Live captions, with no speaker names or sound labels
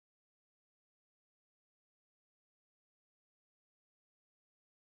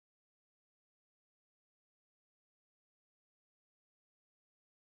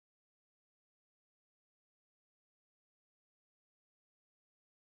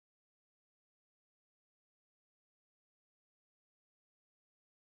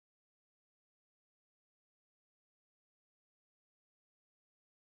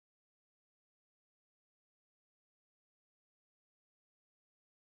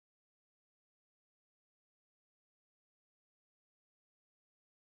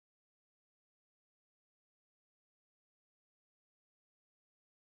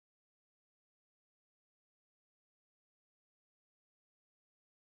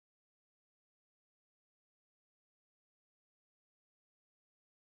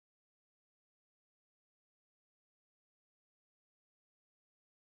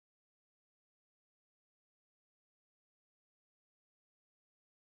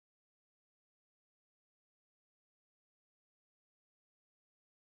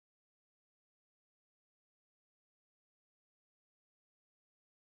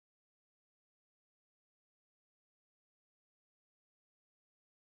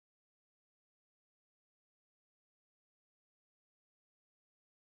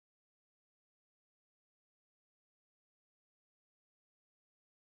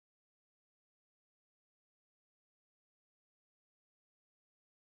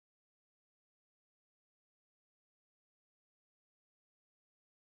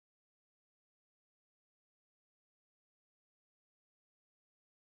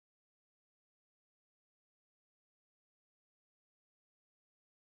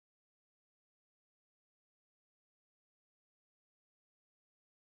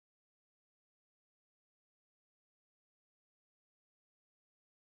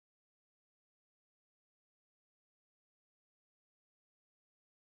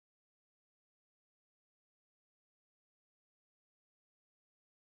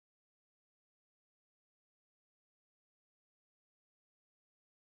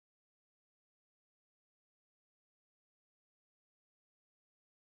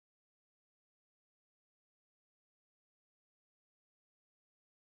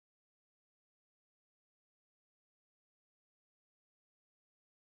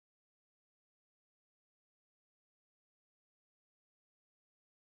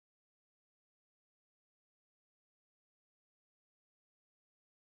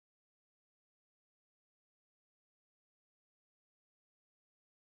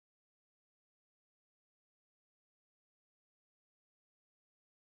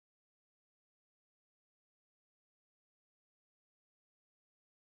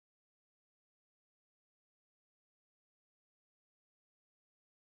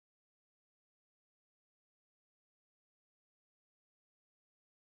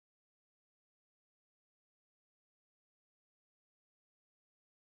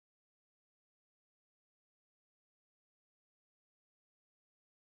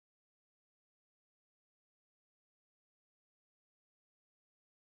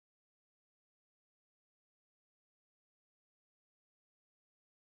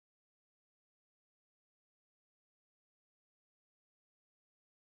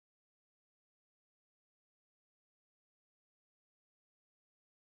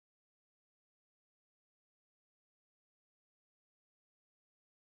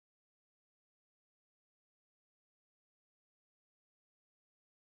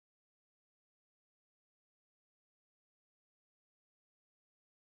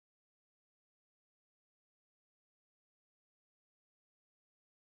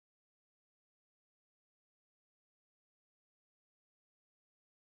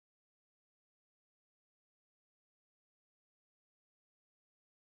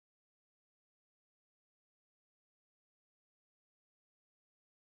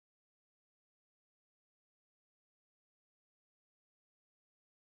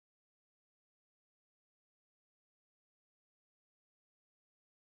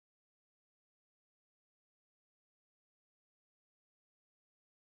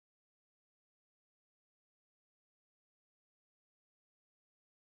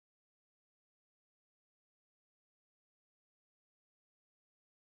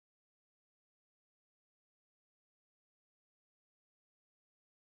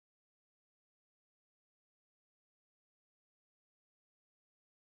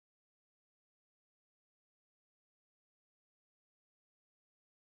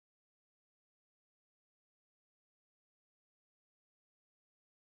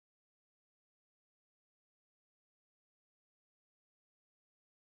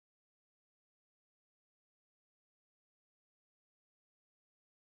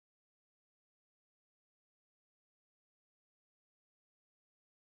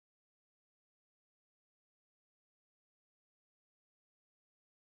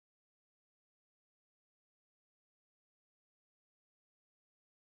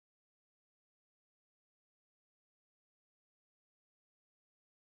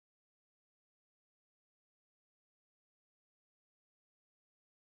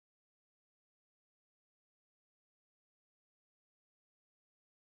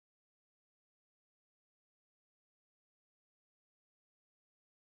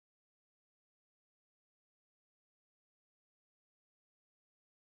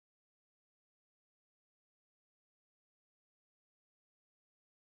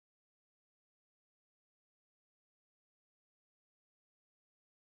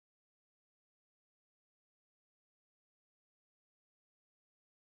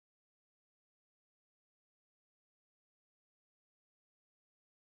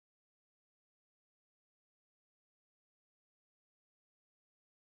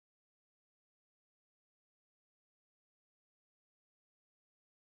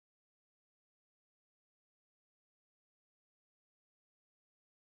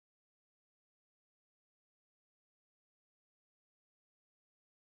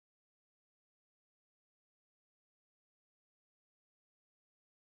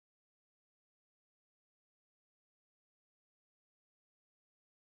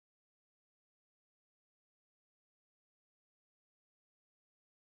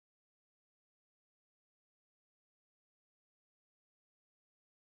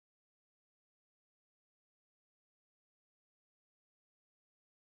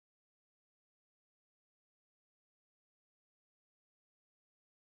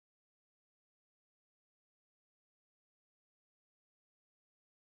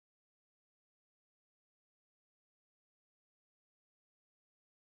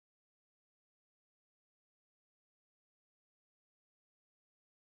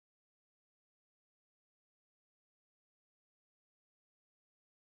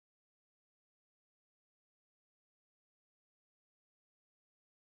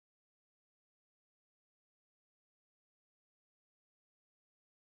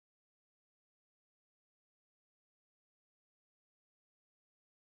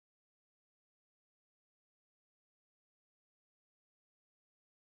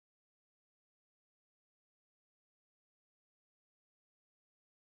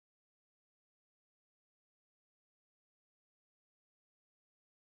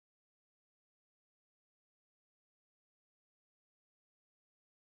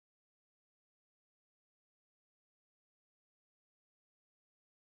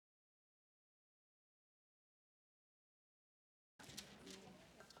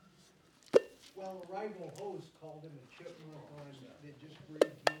Well, a rival host called him a chipmunk that just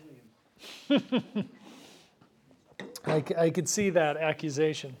breathed helium. I could see that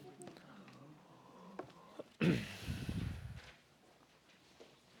accusation.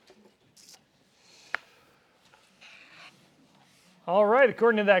 All right,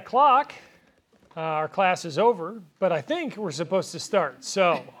 according to that clock, our class is over, but I think we're supposed to start.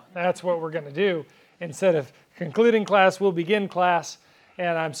 So that's what we're going to do. Instead of concluding class, we'll begin class,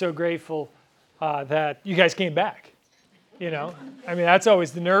 and I'm so grateful that you guys came back. You know, I mean, that's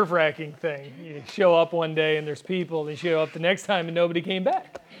always the nerve-wracking thing. You show up one day and there's people, and you show up the next time and nobody came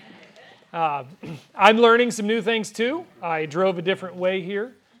back. I'm learning some new things too. I drove a different way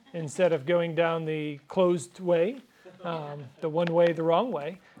here instead of going down the closed way, the one way, the wrong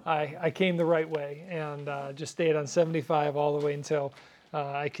way. I came the right way and just stayed on 75 all the way until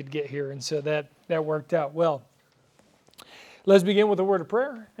I could get here, and so that worked out well. Let's begin with a word of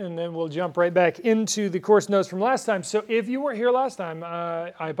prayer, and then we'll jump right back into the course notes from last time. So if you weren't here last time,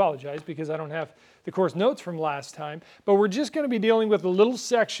 I apologize because I don't have the course notes from last time, but we're just going to be dealing with a little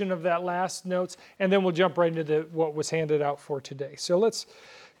section of that last notes, and then we'll jump right into what was handed out for today. So let's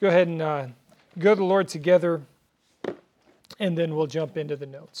go ahead and go to the Lord together, and then we'll jump into the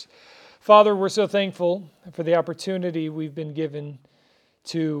notes. Father, we're so thankful for the opportunity we've been given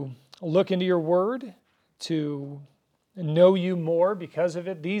to look into your word, to know you more because of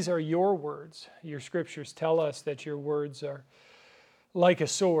it. These are your words. Your scriptures tell us that your words are like a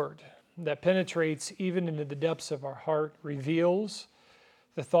sword that penetrates even into the depths of our heart, reveals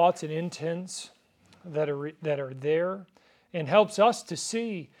the thoughts and intents that are there, and helps us to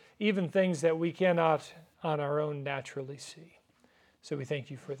see even things that we cannot on our own naturally see. So we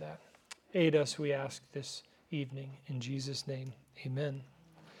thank you for that. Aid us, we ask this evening. In Jesus' name, amen.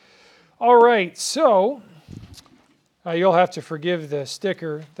 All right, so you'll have to forgive the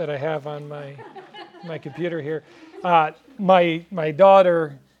sticker that I have on my computer here. My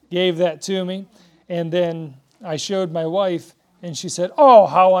daughter gave that to me, and then I showed my wife, and she said, "Oh,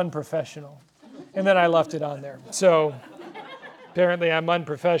 how unprofessional." And then I left it on there. So apparently I'm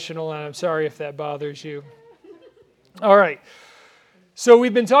unprofessional, and I'm sorry if that bothers you. All right. So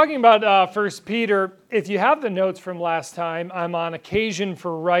we've been talking about 1 Peter. If you have the notes from last time, I'm on occasion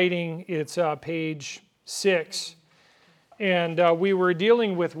for writing. It's page 6. And we were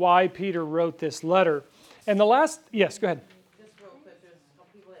dealing with why Peter wrote this letter. And yes, go ahead. Just real quick, there's a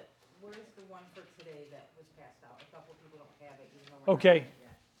couple people where's the one for today that was passed out? A couple people don't have it, even though we're not Okay. done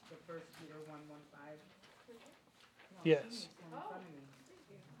yet. The 1 Peter 1:1-5. Yes.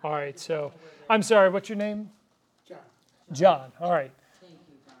 All right, so I'm sorry, what's your name? John. All right. Thank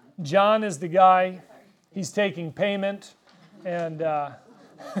you, John. John is the guy. He's taking payment. And yeah,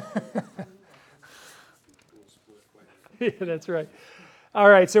 that's right. All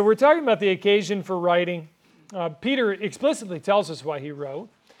right, so we're talking about the occasion for writing. Peter explicitly tells us why he wrote.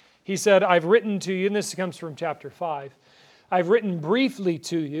 He said, I've written to you, and this comes from chapter 5, I've written briefly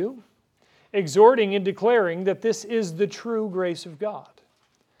to you, exhorting and declaring that this is the true grace of God.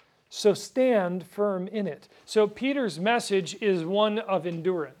 So stand firm in it. So Peter's message is one of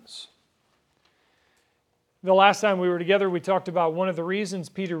endurance. The last time we were together, we talked about one of the reasons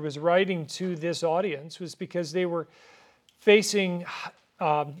Peter was writing to this audience was because they were facing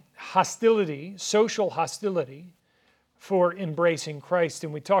hostility, social hostility, for embracing Christ.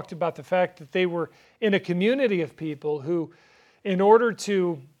 And we talked about the fact that they were in a community of people who, in order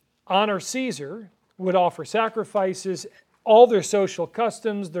to honor Caesar, would offer sacrifices. All their social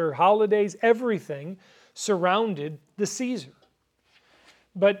customs, their holidays, everything surrounded the Caesar.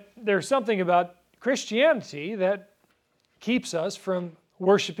 But there's something about Christianity that keeps us from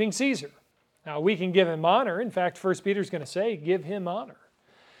worshiping Caesar. Now, we can give him honor. In fact, 1 Peter's going to say, give him honor.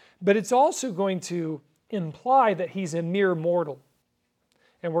 But it's also going to imply that he's a mere mortal.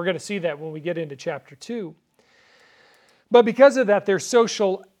 And we're going to see that when we get into chapter 2. But because of that, there's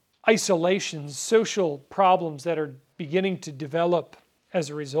social isolations, social problems that are beginning to develop as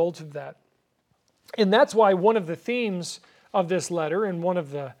a result of that. And that's why one of the themes of this letter, and one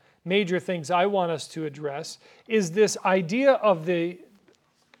of the major things I want us to address, is this idea of the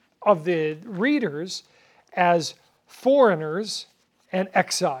readers as foreigners and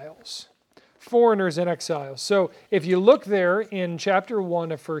exiles. Foreigners and exiles. So if you look there in chapter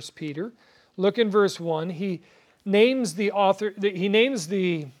 1 of 1 Peter, look in verse 1, he names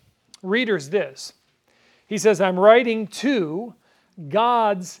the readers this. He says, I'm writing to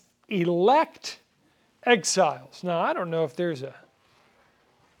God's elect exiles. Now, I don't know if there's a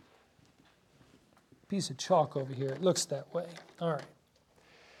piece of chalk over here. It looks that way. All right.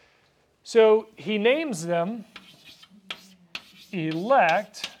 So he names them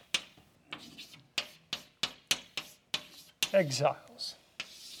elect exiles.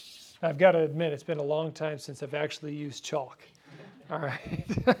 I've got to admit, it's been a long time since I've actually used chalk. All right.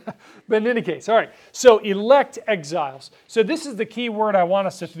 But in any case, all right. So elect exiles. So this is the key word I want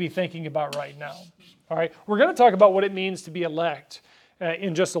us to be thinking about right now. All right. We're going to talk about what it means to be elect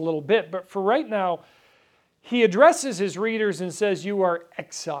in just a little bit. But for right now, he addresses his readers and says, you are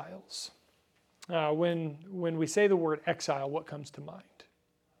exiles. When we say the word exile, what comes to mind?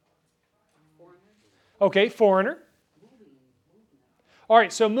 Okay, foreigner. All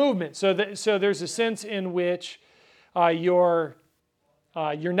right, so movement. So there's a sense in which you're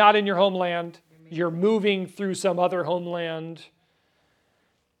not in your homeland. You're moving through some other homeland.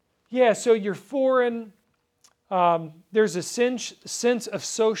 Yeah, so you're foreign. There's a sense of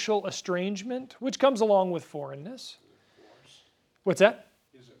social estrangement, which comes along with foreignness. What's that?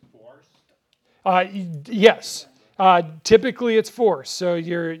 Is it forced? Yes. Typically it's forced. So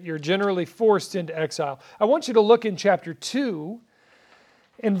you're generally forced into exile. I want you to look in chapter 2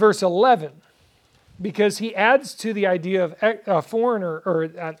 in verse 11. Because he adds to the idea of exile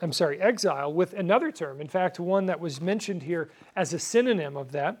with another term. In fact, one that was mentioned here as a synonym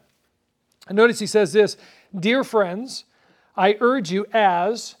of that. And notice he says this, dear friends, I urge you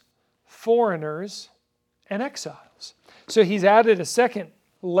as foreigners and exiles. So he's added a second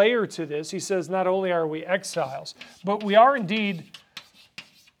layer to this. He says not only are we exiles, but we are indeed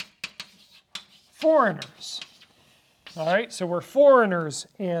foreigners. All right, so we're foreigners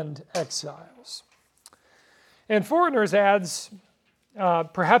and exiles. And foreigners adds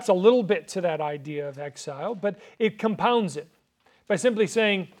perhaps a little bit to that idea of exile, but it compounds it by simply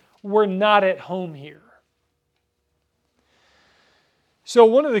saying, we're not at home here. So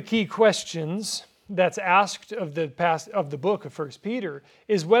one of the key questions that's asked of the book of 1 Peter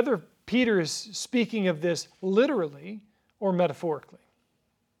is whether Peter is speaking of this literally or metaphorically.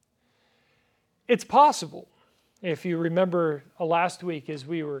 It's possible, if you remember last week as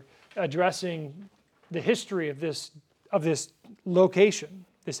we were addressing the history of this location,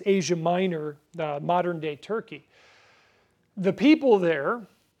 this Asia Minor, modern-day Turkey. The people there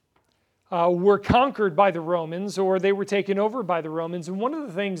were conquered by the Romans, or they were taken over by the Romans. And one of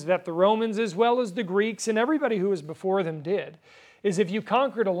the things that the Romans, as well as the Greeks and everybody who was before them did, is if you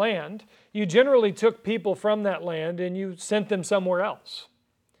conquered a land, you generally took people from that land and you sent them somewhere else.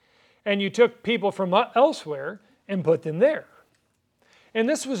 And you took people from elsewhere and put them there. And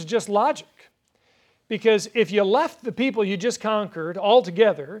this was just logic. Because if you left the people you just conquered all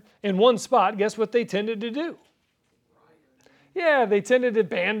together in one spot, guess what they tended to do? Yeah, they tended to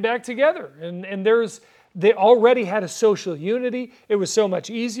band back together. And they already had a social unity. It was so much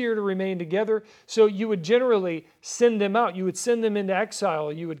easier to remain together. So you would generally send them out. You would send them into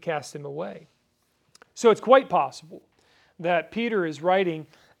exile. You would cast them away. So it's quite possible that Peter is writing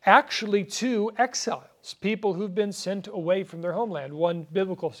actually to exiles, people who've been sent away from their homeland. One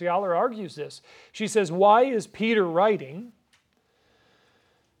biblical scholar argues this. She says, why is Peter writing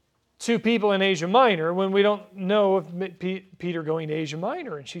to people in Asia Minor when we don't know of Peter going to Asia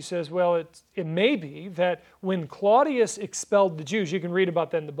Minor? And she says, well, it may be that when Claudius expelled the Jews, you can read about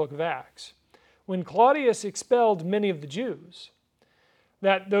that in the book of Acts, when Claudius expelled many of the Jews,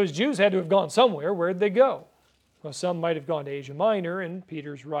 that those Jews had to have gone somewhere. Where'd they go? Well, some might have gone to Asia Minor, and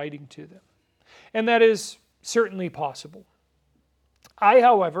Peter's writing to them. And that is certainly possible. I,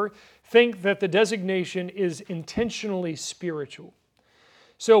 however, think that the designation is intentionally spiritual.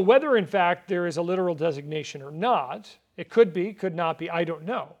 So whether, in fact, there is a literal designation or not, it could be, could not be, I don't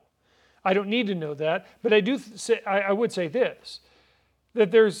know. I don't need to know that, but I would say this, that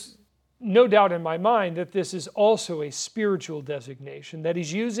there's no doubt in my mind that this is also a spiritual designation, that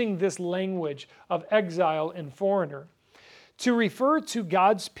he's using this language of exile and foreigner to refer to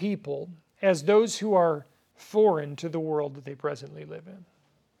God's people as those who are foreign to the world that they presently live in.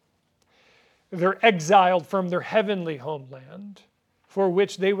 They're exiled from their heavenly homeland for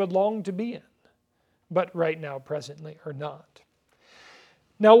which they would long to be in, but right now, presently, are not.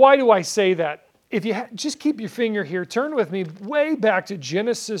 Now, why do I say that? If you just keep your finger here, turn with me way back to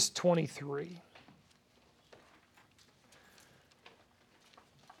Genesis 23.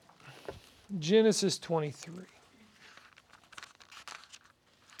 Genesis 23.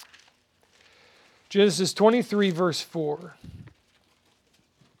 Genesis 23, verse 4.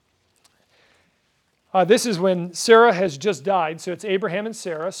 This is when Sarah has just died. So it's Abraham and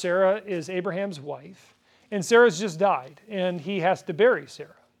Sarah. Sarah is Abraham's wife. And Sarah's just died, and he has to bury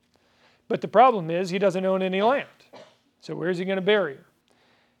Sarah. But the problem is he doesn't own any land. So where's he going to bury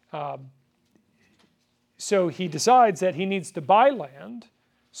her? So he decides that he needs to buy land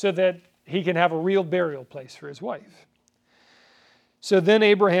so that he can have a real burial place for his wife. So then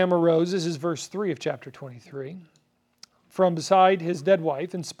Abraham arose, this is verse 3 of chapter 23. from beside his dead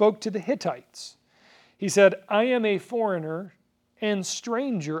wife and spoke to the Hittites. He said, I am a foreigner and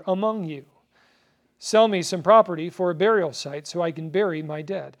stranger among you. Sell me some property for a burial site so I can bury my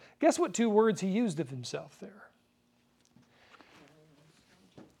dead. Guess what 2 words he used of himself there?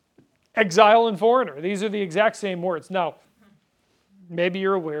 Exile and foreigner. These are the exact same words. Now, maybe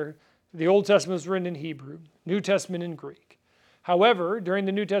you're aware, the Old Testament was written in Hebrew, New Testament in Greek. However, during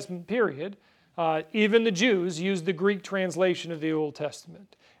the New Testament period, even the Jews used the Greek translation of the Old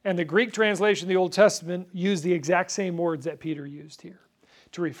Testament. And the Greek translation of the Old Testament used the exact same words that Peter used here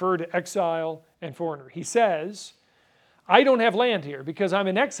to refer to exile and foreigner. He says, I don't have land here because I'm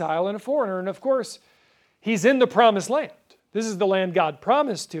an exile and a foreigner. And of course, he's in the promised land. This is the land God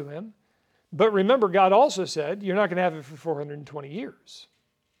promised to him. But remember, God also said, you're not going to have it for 420 years.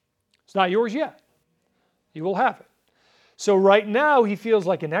 It's not yours yet. You will have it. So right now, he feels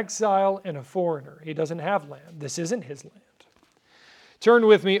like an exile and a foreigner. He doesn't have land. This isn't his land. Turn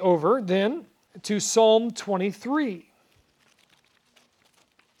with me over then to Psalm 23.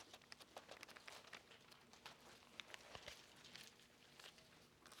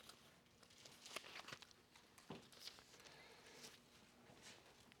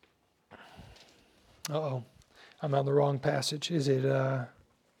 Uh-oh, I'm on the wrong passage. Is it,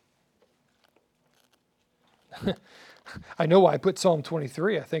 I know why I put Psalm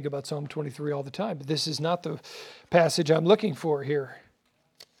 23. I think about Psalm 23 all the time, but this is not the passage I'm looking for here.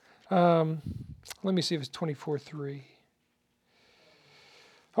 Let me see if it's 24:3.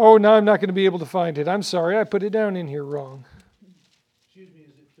 Oh, now I'm not going to be able to find it. I'm sorry, I put it down in here wrong. Excuse me,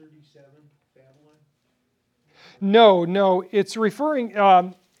 is it 37, Babylon? No, it's referring,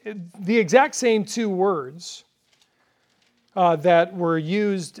 the exact same 2 words that were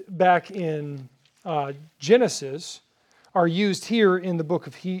used back in Genesis are used here in the book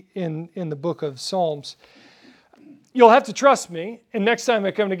of in the book of Psalms. You'll have to trust me, and next time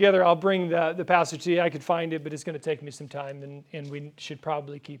I come together, I'll bring the passage to you. I could find it, but it's going to take me some time, and we should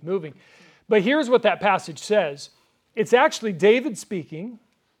probably keep moving. But here's what that passage says. It's actually David speaking,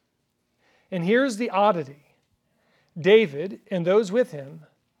 and here's the oddity. David and those with him,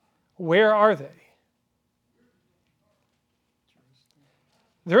 where are they?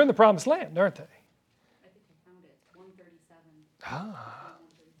 They're in the promised land, aren't they? I think I found it,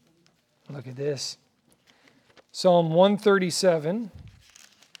 137. Look at this. Psalm 137.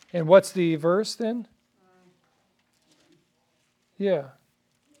 And what's the verse then? Yeah.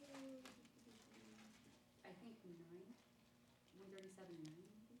 I think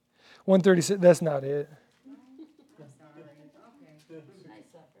 137, 9. 137, that's not it.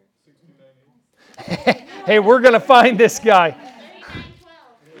 Okay. Hey, we're going to find this guy.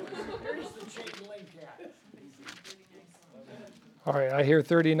 All right, I hear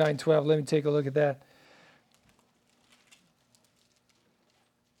 39:12. Let me take a look at that.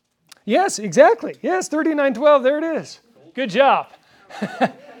 Yes, exactly. Yes, 39:12. There it is. Good job.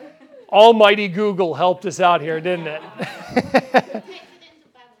 Almighty Google helped us out here, didn't it?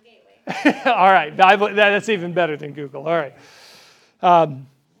 All right, Bible, that's even better than Google. All right.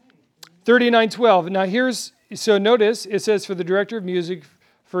 39:12. Now so notice it says for the director of music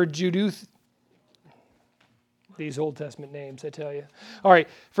for Jeduth. These Old Testament names, I tell you. All right,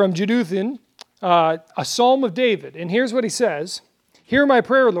 from Jeduthun, a psalm of David. And here's what he says. Hear my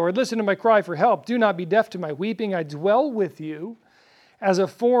prayer, Lord. Listen to my cry for help. Do not be deaf to my weeping. I dwell with you as a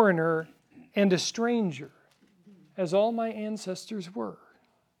foreigner and a stranger, as all my ancestors were.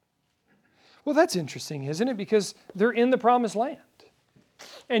 Well, that's interesting, isn't it? Because they're in the promised land.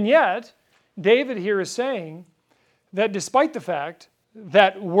 And yet, David here is saying that despite the fact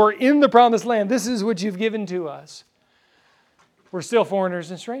that we're in the promised land, this is what you've given to us, we're still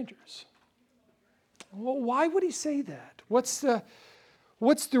foreigners and strangers. Well, why would he say that? What's the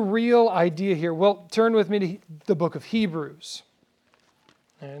real idea here? Well, turn with me to the book of Hebrews.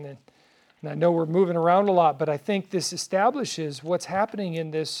 And I know we're moving around a lot, but I think this establishes what's happening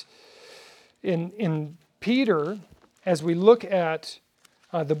in this, in Peter. As we look at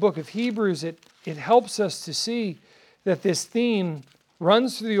the book of Hebrews, it helps us to see that this theme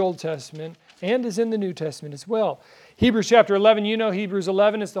runs through the Old Testament and is in the New Testament as well. Hebrews chapter 11, you know Hebrews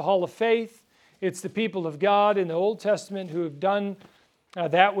 11 is the hall of faith. It's the people of God in the Old Testament who have done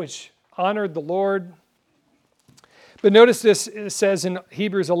that which honored the Lord. But notice this, it says in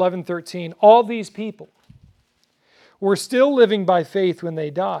Hebrews 11:13, all these people were still living by faith when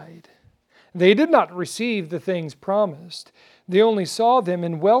they died. They did not receive the things promised. They only saw them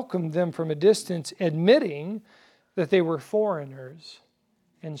and welcomed them from a distance, admitting that they were foreigners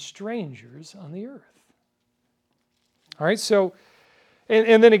and strangers on the earth. All right, so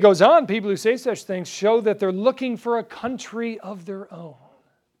And then it goes on, people who say such things show that they're looking for a country of their own.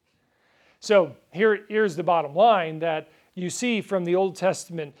 So here's the bottom line that you see from the Old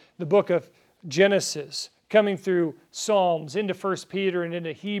Testament, the book of Genesis, coming through Psalms, into 1 Peter and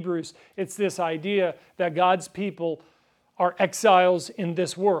into Hebrews. It's this idea that God's people are exiles in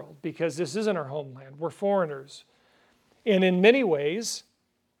this world because this isn't our homeland. We're foreigners. And in many ways,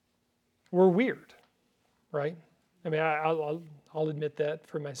 we're weird, right? I mean, I'll admit that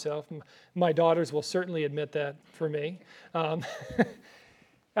for myself. My daughters will certainly admit that for me.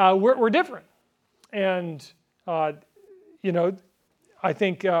 We're different. And, I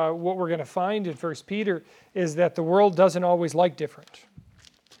think what we're going to find in 1 Peter is that the world doesn't always like different,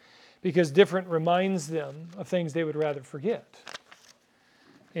 because different reminds them of things they would rather forget.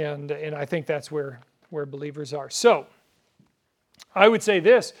 And I think that's where believers are. So, I would say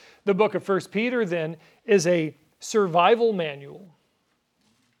this, the book of 1 Peter then is a survival manual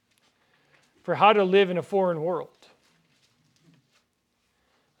for how to live in a foreign world.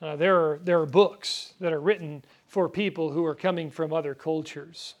 There are books that are written for people who are coming from other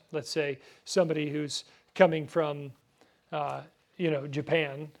cultures. Let's say somebody who's coming from,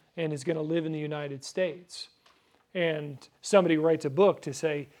 Japan and is going to live in the United States. And somebody writes a book to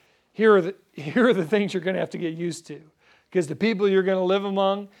say, here are the things you're going to have to get used to. Because the people you're going to live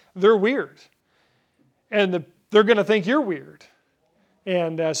among, they're weird. And they're going to think you're weird.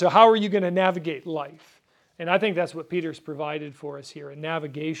 And so how are you going to navigate life? And I think that's what Peter's provided for us here, a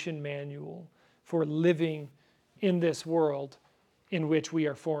navigation manual for living in this world in which we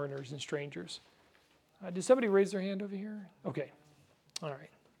are foreigners and strangers. Did somebody raise their hand over here? Okay. All right.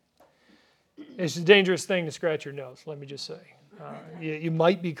 It's a dangerous thing to scratch your nose, let me just say. You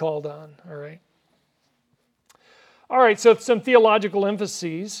might be called on, all right? All right, so some theological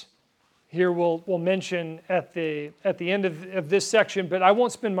emphases here we'll mention at the end of this section, but I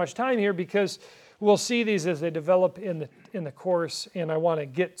won't spend much time here because we'll see these as they develop in the course, and I want to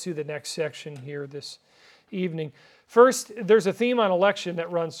get to the next section here this evening. First, there's a theme on election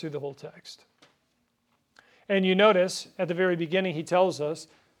that runs through the whole text. And you notice at the very beginning he tells us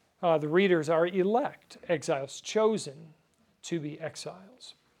the readers are elect exiles, chosen to be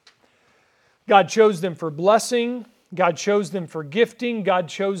exiles. God chose them for blessing. God chose them for gifting. God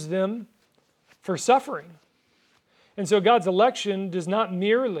chose them for suffering. And so God's election does not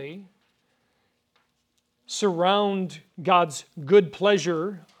merely surround God's good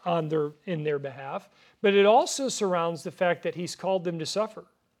pleasure in their behalf, but it also surrounds the fact that He's called them to suffer.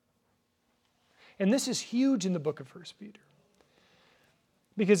 And this is huge in the book of 1 Peter.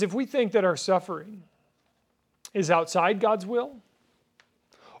 Because if we think that our suffering is outside God's will,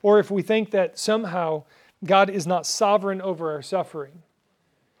 or if we think that somehow God is not sovereign over our suffering,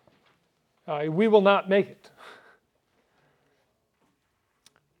 we will not make it.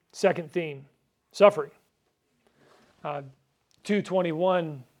 Second theme, suffering.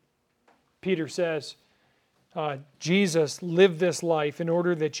 2:21, Peter says, Jesus lived this life in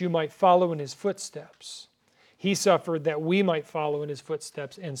order that you might follow in His footsteps. He suffered that we might follow in His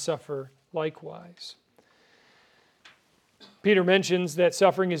footsteps and suffer likewise. Peter mentions that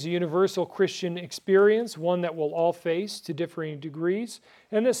suffering is a universal Christian experience, one that we'll all face to differing degrees,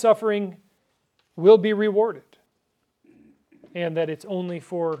 and that suffering will be rewarded, and that it's only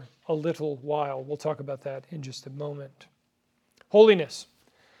for a little while. We'll talk about that in just a moment. Holiness.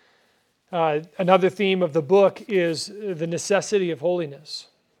 Another theme of the book is the necessity of holiness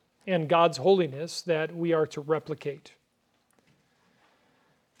and God's holiness that we are to replicate.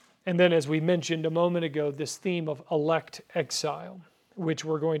 And then, as we mentioned a moment ago, this theme of elect exile, which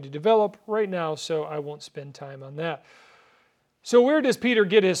we're going to develop right now, so I won't spend time on that. So where does Peter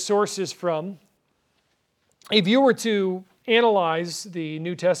get his sources from? If you were to analyze the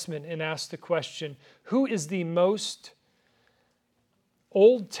New Testament and ask the question, who is the most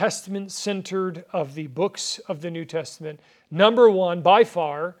Old Testament centered of the books of the New Testament? Number one, by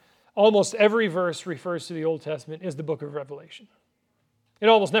far, almost every verse refers to the Old Testament, is the book of Revelation. It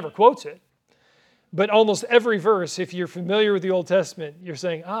almost never quotes it, but almost every verse, if you're familiar with the Old Testament, you're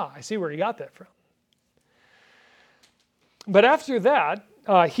saying, I see where he got that from. But after that,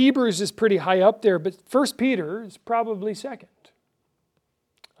 Hebrews is pretty high up there, but 1 Peter is probably second.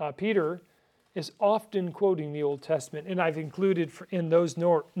 Peter is often quoting the Old Testament, and I've included in those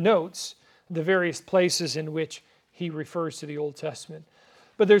notes the various places in which he refers to the Old Testament.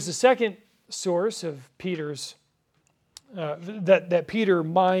 But there's a second source of Peter's that Peter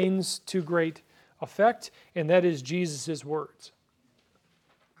mines to great effect, and that is Jesus' words.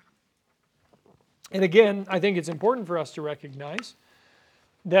 And again, I think it's important for us to recognize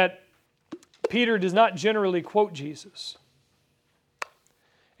that Peter does not generally quote Jesus.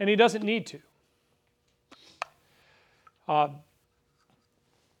 and he doesn't need to.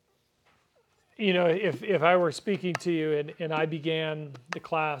 If I were speaking to you and I began the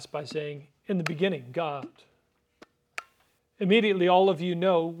class by saying, in the beginning, God, immediately all of you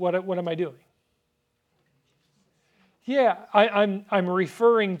know, what am I doing? Yeah, I'm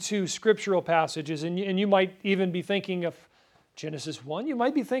referring to scriptural passages, and you might even be thinking of Genesis 1, you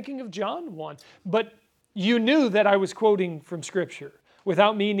might be thinking of John 1, but you knew that I was quoting from Scripture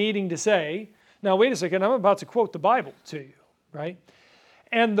without me needing to say, now wait a second, I'm about to quote the Bible to you, right?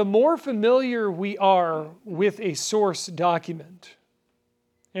 And the more familiar we are with a source document,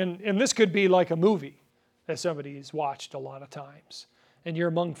 and this could be like a movie that somebody's watched a lot of times, and you're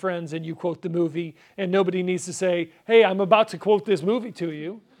among friends and you quote the movie, and nobody needs to say, hey, I'm about to quote this movie to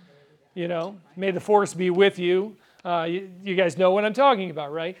you. May the force be with you. You guys know what I'm talking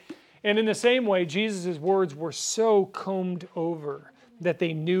about, right? And in the same way, Jesus' words were so combed over that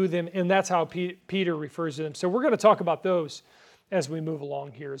they knew them, and that's how Peter refers to them. So we're going to talk about those as we move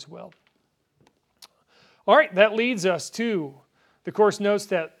along here as well. All right, that leads us to the course notes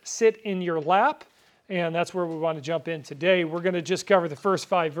that sit in your lap, and that's where we want to jump in today. We're going to just cover the first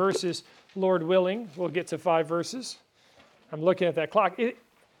 5 verses. Lord willing, we'll get to 5 verses. I'm looking at that clock.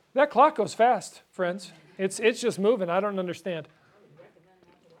 That clock goes fast, friends. It's just moving. I don't understand.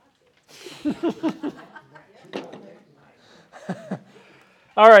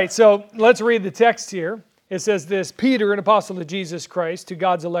 All right, so let's read the text here. It says this, Peter, an apostle of Jesus Christ, to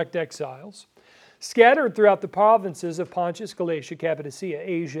God's elect exiles, scattered throughout the provinces of Pontus, Galatia, Cappadocia,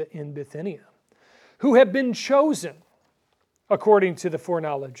 Asia, and Bithynia, who have been chosen according to the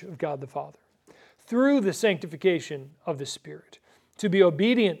foreknowledge of God the Father, through the sanctification of the Spirit, to be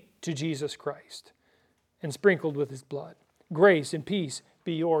obedient to Jesus Christ and sprinkled with His blood. Grace and peace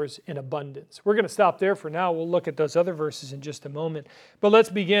be yours in abundance. We're going to stop there for now. We'll look at those other verses in just a moment. But let's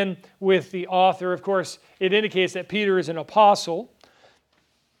begin with the author. Of course, it indicates that Peter is an apostle.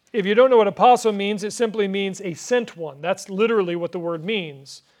 If you don't know what apostle means, it simply means a sent one. That's literally what the word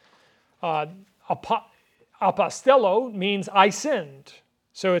means. Apostello means I send.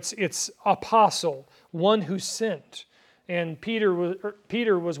 So it's apostle, one who sent. And Peter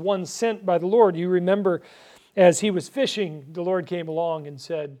was one sent by the Lord. You remember as he was fishing, the Lord came along and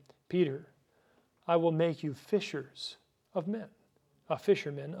said, Peter, I will make you fishers of men,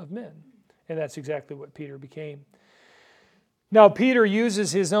 fishermen of men. And that's exactly what Peter became. Now, Peter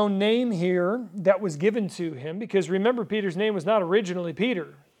uses his own name here that was given to him, because remember, Peter's name was not originally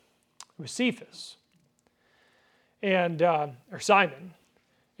Peter. It was Cephas, or Simon.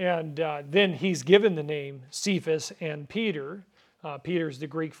 And then he's given the name Cephas and Peter. Peter's the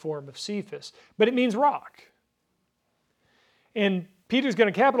Greek form of Cephas. But it means rock. And Peter's going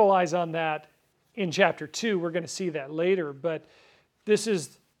to capitalize on that in chapter 2. We're going to see that later. But this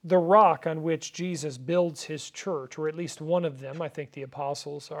is the rock on which Jesus builds his church, or at least one of them. I think the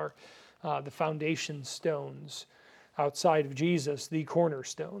apostles are the foundation stones outside of Jesus, the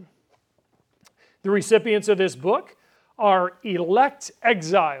cornerstone. The recipients of this book are elect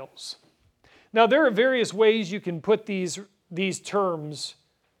exiles. Now, there are various ways you can put these terms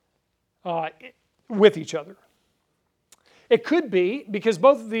with each other. It could be because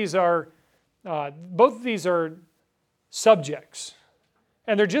both of these are subjects,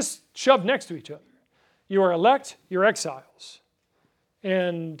 and they're just shoved next to each other. You are elect, you're exiles,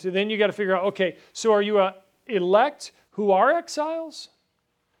 and then you got to figure out, okay, so are you elect who are exiles?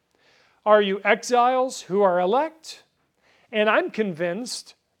 Are you exiles who are elect? And I'm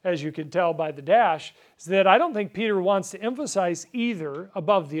convinced, as you can tell by the dash, is that I don't think Peter wants to emphasize either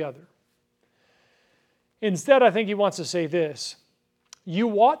above the other. Instead, I think he wants to say this: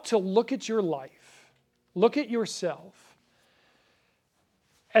 you ought to look at your life, look at yourself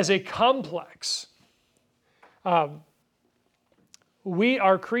as a complex. We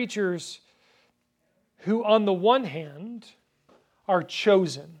are creatures who, on the one hand, are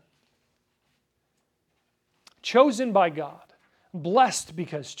chosen by God, blessed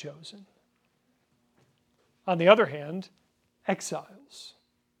because chosen. On the other hand, exiles,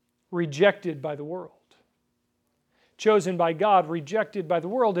 rejected by the world. Chosen by God, rejected by the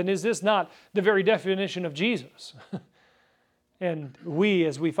world. And is this not the very definition of Jesus? And we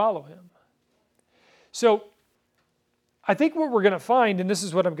as we follow him. So, I think what we're going to find, and this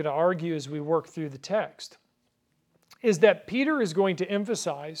is what I'm going to argue as we work through the text, is that Peter is going to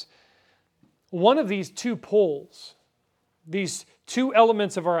emphasize one of these two poles, these two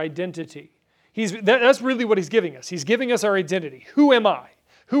elements of our identity. That's really what he's giving us. He's giving us our identity. Who am I?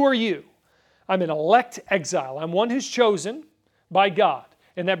 Who are you? I'm an elect exile. I'm one who's chosen by God,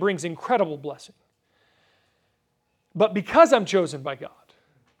 and that brings incredible blessing. But because I'm chosen by God,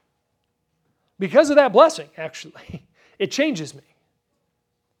 because of that blessing, actually, it changes me.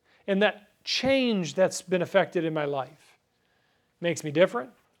 And that change that's been affected in my life makes me different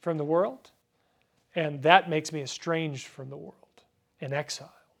from the world, and that makes me estranged from the world, in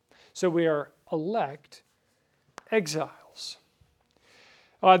exile. So we are elect exiles.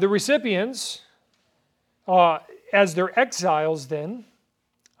 The recipients, as they're exiles then,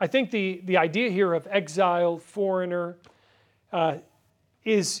 I think the idea here of exile, foreigner,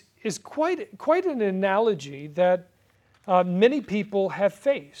 is quite an analogy that many people have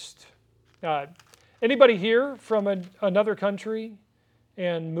faced. Anybody here from another country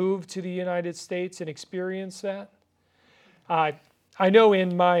and moved to the United States and experienced that? I know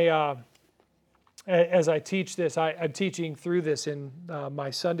in my, as I teach this, I'm teaching through this in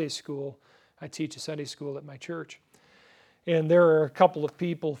my Sunday school. I teach a Sunday school at my church. And there are a couple of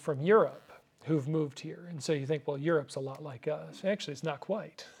people from Europe who've moved here. And so you think, well, Europe's a lot like us. Actually, it's not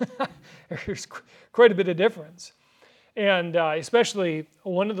quite. There's quite a bit of difference. And especially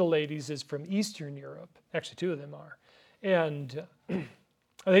one of the ladies is from Eastern Europe. Actually, two of them are. And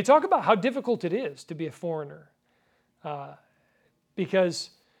they talk about how difficult it is to be a foreigner because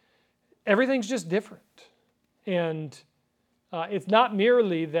everything's just different. And it's not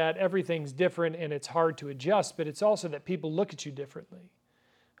merely that everything's different and it's hard to adjust, but it's also that people look at you differently,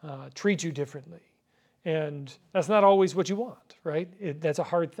 treat you differently. And that's not always what you want, right? That's a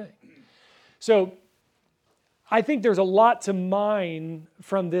hard thing. So I think there's a lot to mine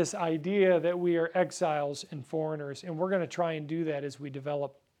from this idea that we are exiles and foreigners, and we're going to try and do that as we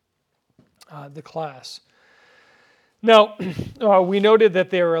develop the class. Now, we noted that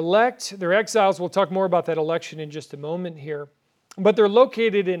they're elect, they're exiles. We'll talk more about that election in just a moment here. But they're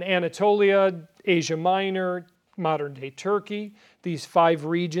located in Anatolia, Asia Minor, modern-day Turkey. These 5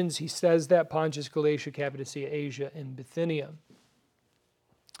 regions, he says that, Pontus, Galatia, Cappadocia, Asia, and Bithynia.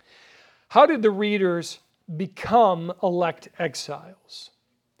 How did the readers become elect exiles?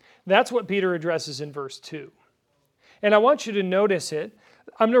 That's what Peter addresses in verse 2. And I want you to notice it.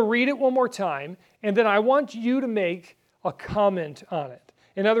 I'm going to read it one more time, and then I want you to make a comment on it.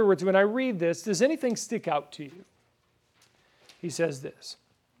 In other words, when I read this, does anything stick out to you? He says this: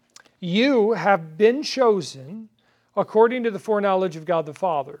 "You have been chosen according to the foreknowledge of God the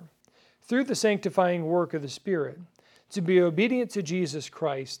Father, through the sanctifying work of the Spirit, to be obedient to Jesus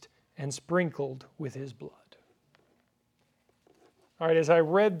Christ and sprinkled with His blood." All right, as I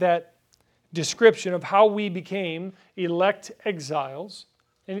read that description of how we became elect exiles,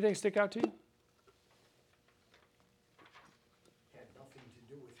 anything stick out to you? Had nothing to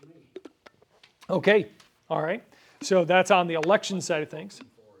do with me. Okay, all right. So that's on the election side of things.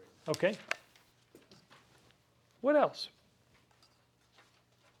 Okay. What else?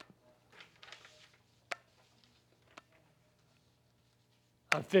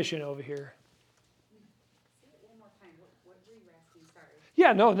 I'm fishing over here. Say it one more time. What were you asking? Sorry.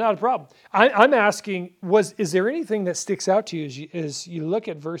 Yeah, no, not a problem. I'm asking, is there anything that sticks out to you as you look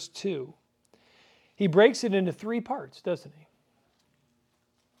at verse 2? He breaks it into 3 parts, doesn't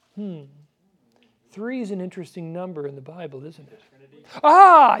he? 3 is an interesting number in the Bible, isn't it? Trinity.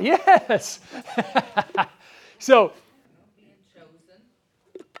 Ah, yes! So, Being chosen.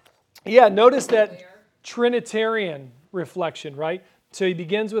 yeah, notice that Trinitarian reflection, right? So he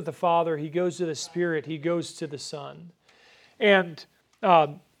begins with the Father, he goes to the Spirit, he goes to the Son. And,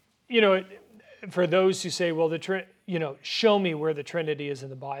 for those who say, well, show me where the Trinity is in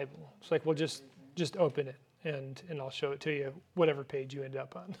the Bible. It's like, well, just open it. And I'll show it to you, whatever page you end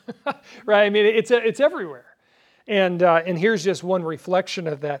up on, right? I mean, it's everywhere, and here's just one reflection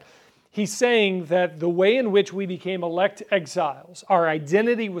of that. He's saying that the way in which we became elect exiles, our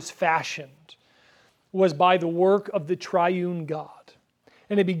identity was fashioned, was by the work of the triune God,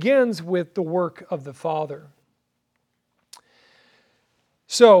 and it begins with the work of the Father.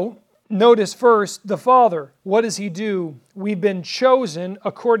 So notice first the Father. What does He do? We've been chosen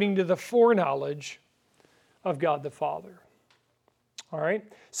according to the foreknowledge of God the Father. All right?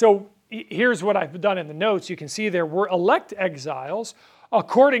 So here's what I've done in the notes. You can see there, we're elect exiles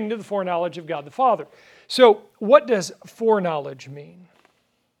according to the foreknowledge of God the Father. So what does foreknowledge mean?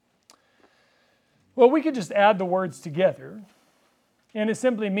 Well, we could just add the words together, and it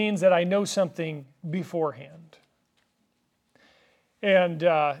simply means that I know something beforehand. And,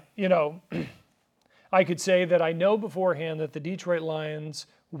 I could say that I know beforehand that the Detroit Lions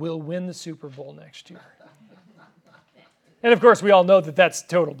will win the Super Bowl next year. And of course, we all know that that's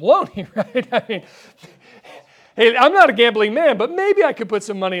total baloney, right? I mean, hey, I'm not a gambling man, but maybe I could put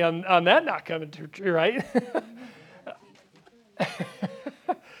some money on that not coming true, right?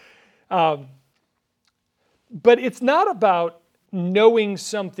 But it's not about knowing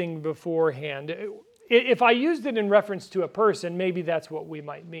something beforehand. If I used it in reference to a person, maybe that's what we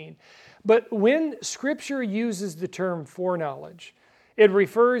might mean. But when Scripture uses the term foreknowledge, it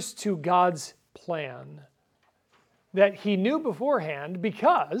refers to God's plan that He knew beforehand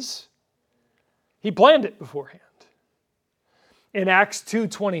because He planned it beforehand. In Acts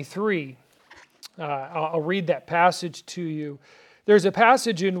 2:23, I'll read that passage to you. There's a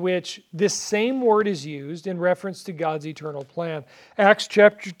passage in which this same word is used in reference to God's eternal plan. Acts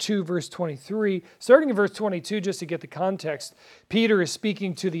chapter 2, verse 23, starting in verse 22, just to get the context, Peter is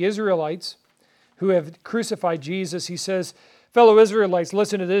speaking to the Israelites who have crucified Jesus. He says, "Fellow Israelites,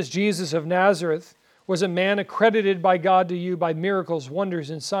 listen to this. Jesus of Nazareth was a man accredited by God to you by miracles,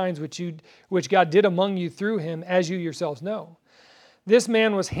 wonders, and signs which God did among you through him, as you yourselves know. This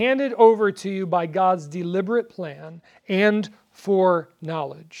man was handed over to you by God's deliberate plan and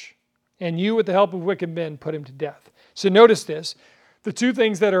foreknowledge. And you, with the help of wicked men, put him to death." So notice this. The two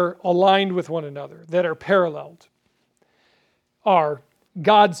things that are aligned with one another, that are paralleled, are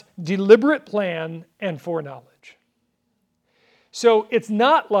God's deliberate plan and foreknowledge. So it's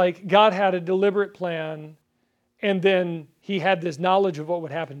not like God had a deliberate plan and then He had this knowledge of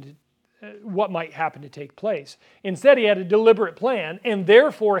what might happen to take place. Instead, He had a deliberate plan and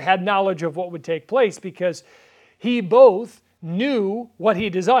therefore had knowledge of what would take place because He both knew what He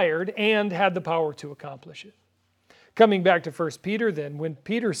desired and had the power to accomplish it. Coming back to 1 Peter then, when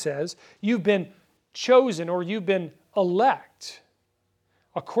Peter says, you've been chosen or you've been elect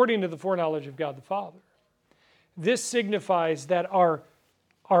according to the foreknowledge of God the Father. This signifies that our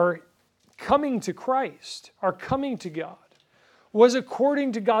coming to Christ, our coming to God, was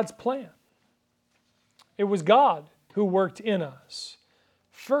according to God's plan. It was God who worked in us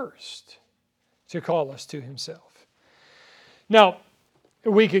first to call us to Himself. Now,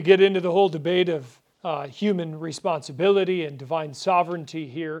 we could get into the whole debate of human responsibility and divine sovereignty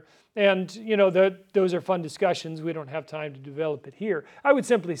here. And, those are fun discussions. We don't have time to develop it here. I would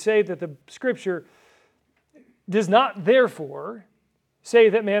simply say that the Scripture does not, therefore, say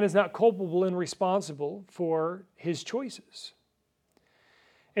that man is not culpable and responsible for his choices.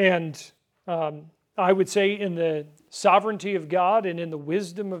 And I would say in the sovereignty of God and in the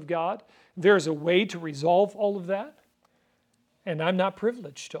wisdom of God, there's a way to resolve all of that. And I'm not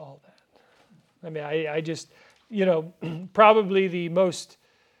privileged to all that. I mean, I just, probably the most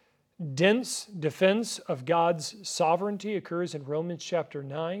dense defense of God's sovereignty occurs in Romans chapter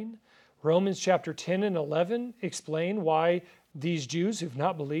 9. Romans chapter 10 and 11 explain why these Jews who've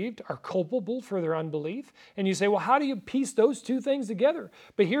not believed are culpable for their unbelief. And you say, well, how do you piece those two things together?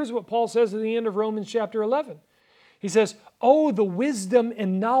 But here's what Paul says at the end of Romans chapter 11. He says, "Oh, the wisdom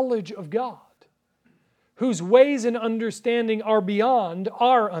and knowledge of God, whose ways and understanding are beyond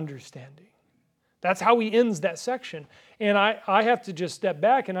our understanding." That's how he ends that section. And I have to just step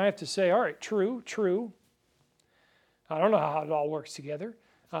back and I have to say, all right, true. I don't know how it all works together.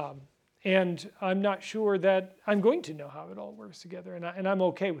 And I'm not sure that I'm going to know how it all works together. And I'm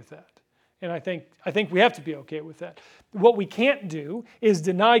okay with that. And I think we have to be okay with that. What we can't do is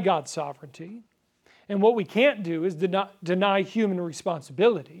deny God's sovereignty. And what we can't do is deny human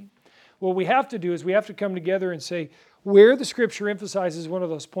responsibility. What we have to do is we have to come together and say, where the Scripture emphasizes one of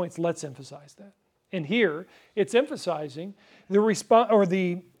those points, let's emphasize that. And here, it's emphasizing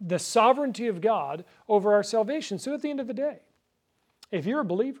the sovereignty of God over our salvation. So at the end of the day, if you're a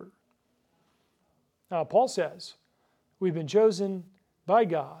believer, Paul says, we've been chosen by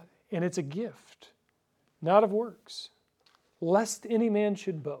God, and it's a gift, not of works, lest any man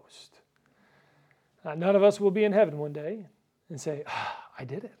should boast. None of us will be in heaven one day and say, I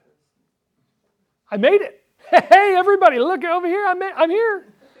did it. I made it. Hey, everybody, look over here. I'm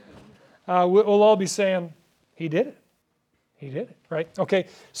here. We'll all be saying, He did it. He did it, right? Okay,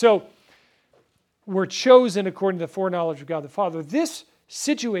 so we're chosen according to the foreknowledge of God the Father. This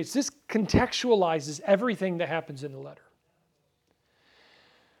contextualizes everything that happens in the letter.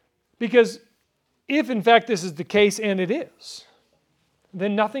 Because if in fact this is the case, and it is,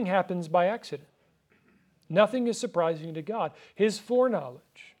 then nothing happens by accident. Nothing is surprising to God. His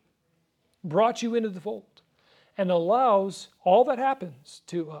foreknowledge brought you into the fold and allows all that happens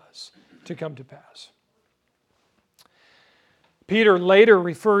to us to come to pass. Peter later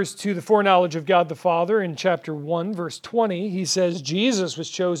refers to the foreknowledge of God the Father in chapter 1, verse 20. He says, Jesus was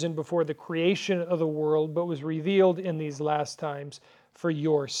chosen before the creation of the world, but was revealed in these last times for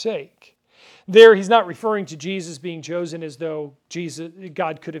your sake. There, he's not referring to Jesus being chosen as though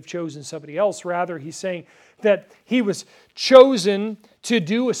God could have chosen somebody else. Rather, he's saying that he was chosen to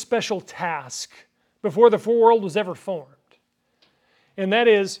do a special task before the world was ever formed. And that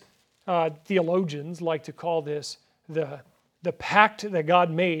is, theologians like to call this the the pact that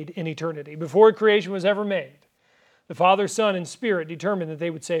God made in eternity. Before creation was ever made, the Father, Son, and Spirit determined that they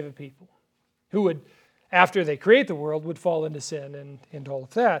would save a people who would, after they create the world, would fall into sin and all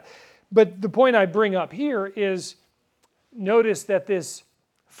of that. But the point I bring up here is, notice that this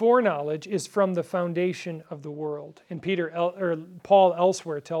foreknowledge is from the foundation of the world. And Paul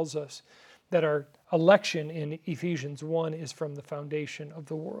elsewhere tells us that our election in Ephesians 1 is from the foundation of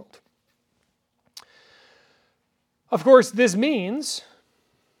the world. Of course, this means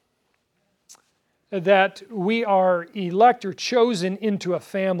that we are elect or chosen into a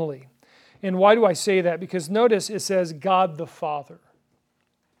family. And why do I say that? Because notice it says God the Father.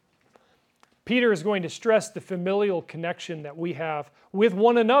 Peter is going to stress the familial connection that we have with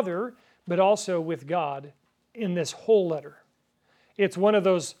one another, but also with God in this whole letter. It's one of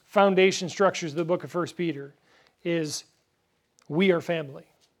those foundation structures of the book of 1 Peter, is we are family.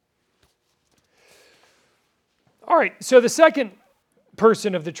 All right, so the second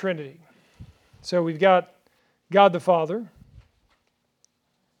person of the Trinity. So we've got God the Father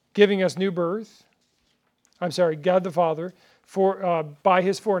giving us new birth. God the Father by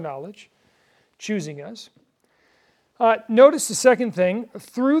His foreknowledge, choosing us. Notice the second thing,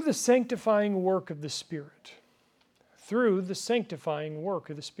 through the sanctifying work of the Spirit. Through the sanctifying work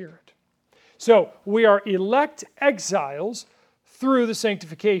of the Spirit. So we are elect exiles through the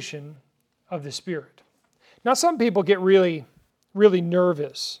sanctification of the Spirit. Now some people get really, really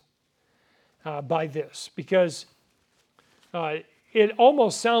nervous by this because it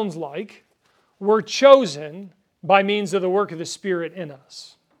almost sounds like we're chosen by means of the work of the Spirit in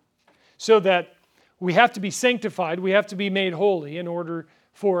us. So that we have to be sanctified, we have to be made holy in order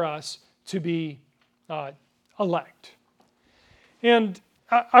for us to be elect. And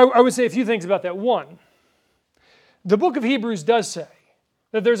I would say a few things about that. One, the book of Hebrews does say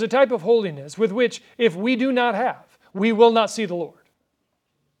that there's a type of holiness with which if we do not have, we will not see the Lord.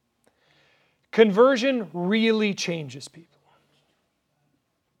 Conversion really changes people.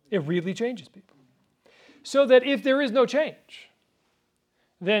 It really changes people. So that if there is no change,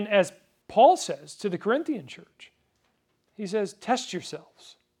 then as Paul says to the Corinthian church, he says, test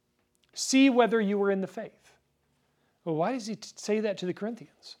yourselves. See whether you are in the faith. Well, why does he say that to the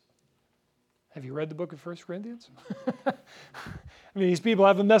Corinthians? Have you read the book of 1 Corinthians? I mean, these people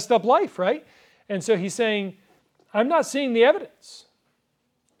have a messed up life, right? And so he's saying, I'm not seeing the evidence.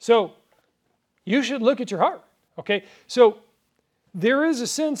 So you should look at your heart, okay? So there is a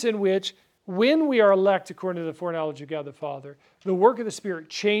sense in which when we are elect according to the foreknowledge of God the Father, the work of the Spirit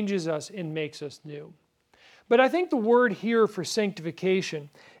changes us and makes us new. But I think the word here for sanctification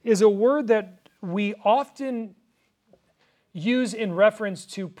is a word that we often use in reference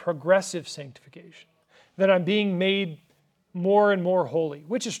to progressive sanctification, that I'm being made more and more holy,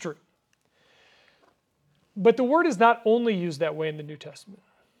 which is true. But the word is not only used that way in the New Testament.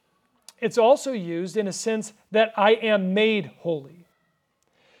 It's also used in a sense that I am made holy.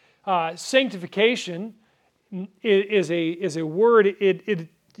 Sanctification is a word, if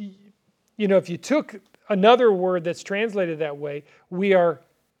you took another word that's translated that way, we are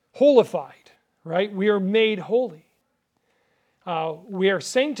holified, right? We are made holy. We are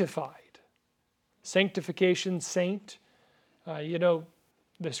sanctified. Sanctification, saint. The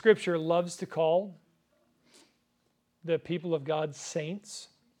Scripture loves to call the people of God saints.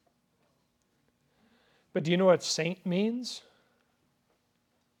 But do you know what saint means?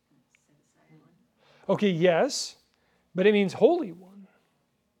 Okay, yes, but it means holy one,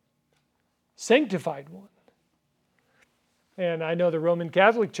 sanctified one. And I know the Roman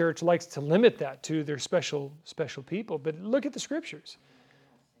Catholic Church likes to limit that to their special people, but look at the Scriptures.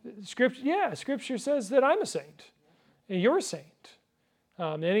 Scripture says that I'm a saint, and you're a saint.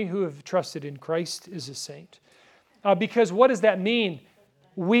 Any who have trusted in Christ is a saint. Because what does that mean?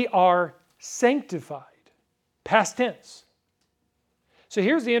 We are sanctified. Past tense. So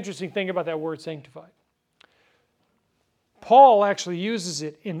here's the interesting thing about that word sanctified. Paul actually uses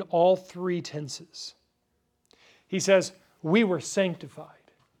it in all three tenses. He says, we were sanctified.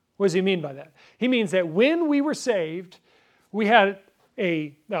 What does he mean by that? He means that when we were saved, we had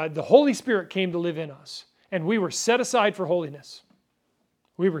the Holy Spirit came to live in us, and we were set aside for holiness.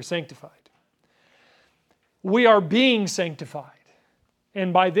 We were sanctified. We are being sanctified.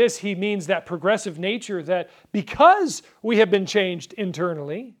 And by this, he means that progressive nature that because we have been changed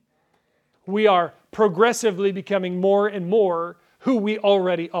internally, we are progressively becoming more and more who we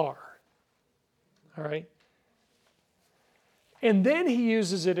already are. All right? And then he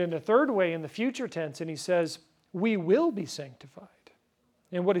uses it in a third way in the future tense, and he says, we will be sanctified.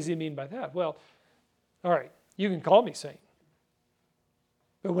 And what does he mean by that? Well, all right, you can call me saint.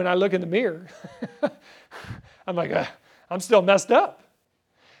 But when I look in the mirror, I'm like, I'm still messed up.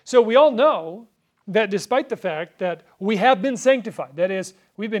 So we all know that despite the fact that we have been sanctified, that is,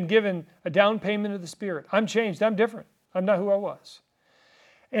 we've been given a down payment of the Spirit. I'm changed. I'm different. I'm not who I was.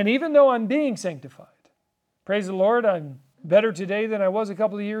 And even though I'm being sanctified, praise the Lord, I'm better today than I was a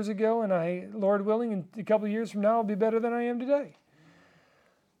couple of years ago, and I, Lord willing, in a couple of years from now, I'll be better than I am today.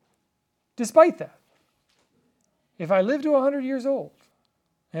 Despite that, if I live to 100 years old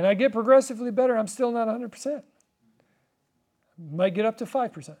and I get progressively better, I'm still not 100%. Might get up to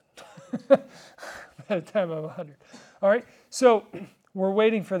 5% by the time I'm 100. All right, so we're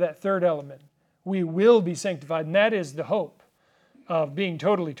waiting for that third element. We will be sanctified, and that is the hope of being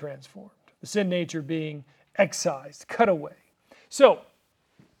totally transformed. The sin nature being excised, cut away. So,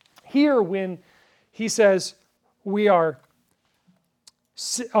 here when he says we are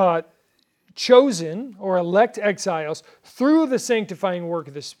chosen or elect exiles through the sanctifying work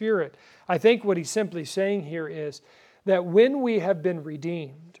of the Spirit, I think what he's simply saying here is that when we have been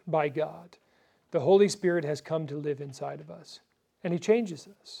redeemed by God, the Holy Spirit has come to live inside of us, and he changes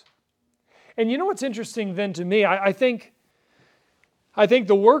us. And you know what's interesting then to me? I think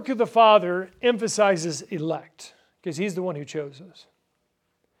the work of the Father emphasizes elect, because he's the one who chose us.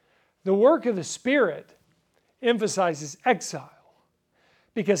 The work of the Spirit emphasizes exile,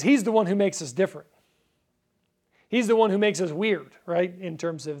 because he's the one who makes us different. He's the one who makes us weird, right, in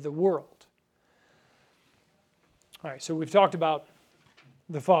terms of the world. All right, so we've talked about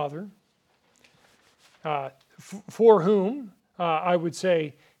the Father, for whom I would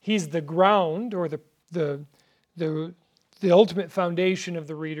say he's the ground or the ultimate foundation of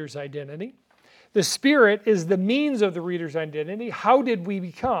the reader's identity. The Spirit is the means of the reader's identity. How did we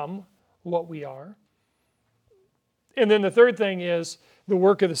become what we are? And then the third thing is the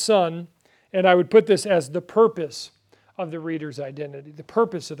work of the Son, and I would put this as the purpose of the reader's identity, the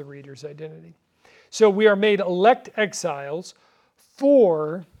purpose of the reader's identity. So we are made elect exiles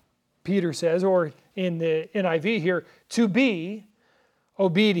for, Peter says, or in the NIV here, to be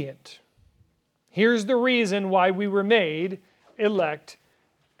obedient. Here's the reason why we were made elect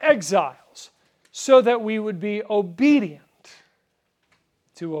exiles, so that we would be obedient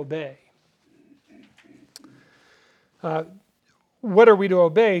to obey. What are we to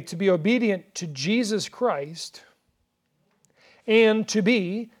obey? To be obedient to Jesus Christ and to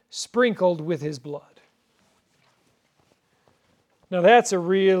be sprinkled with his blood. Now that's a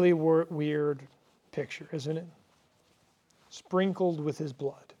really weird picture, isn't it? Sprinkled with his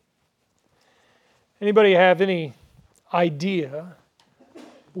blood. Anybody have any idea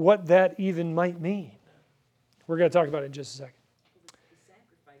what that even might mean? We're going to talk about it in just a second. The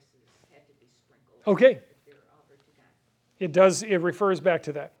sacrifices had to be sprinkled. Okay. If they were offered to God. It does, it refers back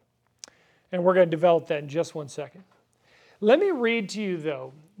to that. And we're going to develop that in just one second. Let me read to you,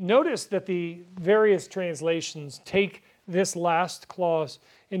 though. Notice that the various translations take this last clause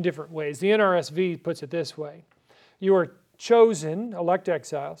in different ways. The NRSV puts it this way. You are chosen, elect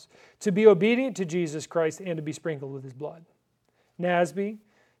exiles, to be obedient to Jesus Christ and to be sprinkled with his blood. NASB,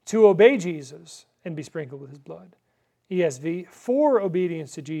 to obey Jesus and be sprinkled with his blood. ESV, for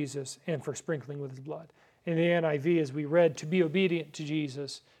obedience to Jesus and for sprinkling with his blood. In the NIV, as we read, to be obedient to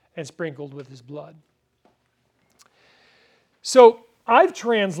Jesus and sprinkled with his blood. So I've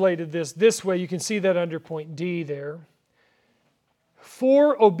translated this way. You can see that under point D there.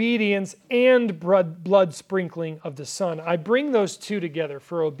 For obedience and blood sprinkling of the Son. I bring those two together,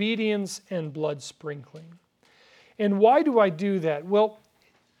 for obedience and blood sprinkling. And why do I do that? Well,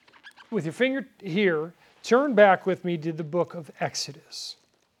 with your finger here, turn back with me to the book of Exodus.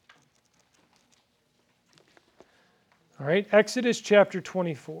 All right, Exodus chapter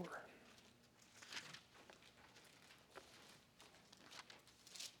 24.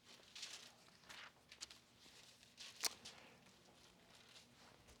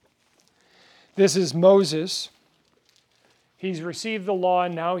 This is Moses. He's received the law,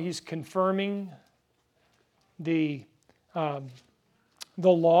 and now he's confirming the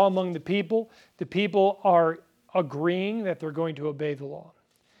law among the people. The people are agreeing that they're going to obey the law.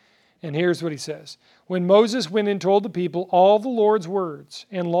 And here's what he says. When Moses went and told the people all the Lord's words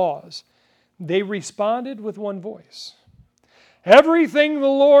and laws, they responded with one voice. Everything the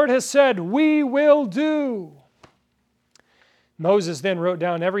Lord has said, we will do. Moses then wrote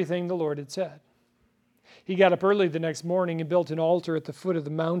down everything the Lord had said. He got up early the next morning and built an altar at the foot of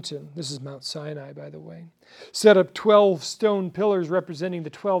the mountain. This is Mount Sinai, by the way. Set up 12 stone pillars representing the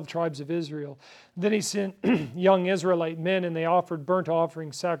 12 tribes of Israel. Then he sent young Israelite men, and they offered burnt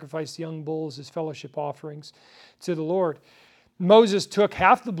offerings, sacrificed young bulls as fellowship offerings to the Lord. Moses took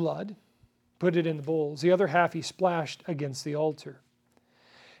half the blood, put it in the bowls. The other half he splashed against the altar.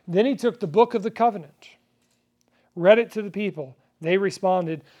 Then he took the book of the covenant, read it to the people, they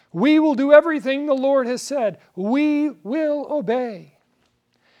responded, "We will do everything the Lord has said. We will obey."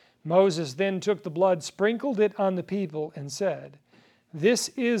 Moses then took the blood, sprinkled it on the people, and said, "This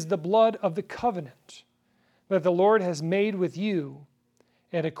is the blood of the covenant that the Lord has made with you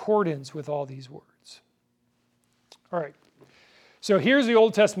in accordance with all these words." All right. So here's the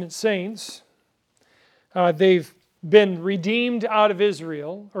Old Testament saints. They've been redeemed out of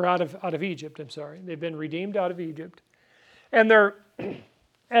Israel, or out of Egypt, I'm sorry. They've been redeemed out of Egypt. And they're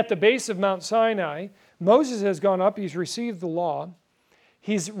at the base of Mount Sinai. Moses has gone up. He's received the law.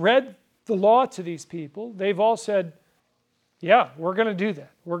 He's read the law to these people. They've all said, yeah, we're going to do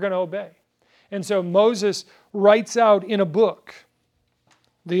that. We're going to obey. And so Moses writes out in a book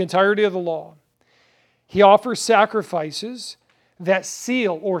the entirety of the law. He offers sacrifices that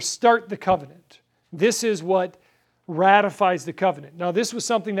seal or start the covenant. This is what ratifies the covenant. Now, this was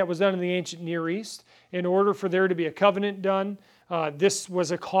something that was done in the ancient Near East. In order for there to be a covenant done, this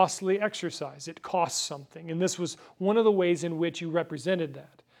was a costly exercise. It cost something. And this was one of the ways in which you represented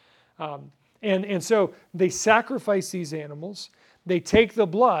that. And so they sacrifice these animals. They take the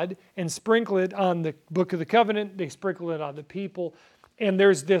blood and sprinkle it on the book of the covenant. They sprinkle it on the people. And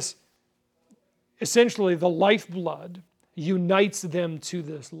there's this, essentially the lifeblood unites them to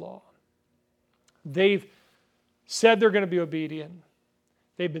this law. They've said they're going to be obedient.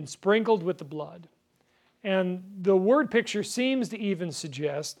 They've been sprinkled with the blood. And the word picture seems to even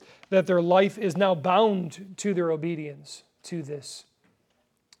suggest that their life is now bound to their obedience to this.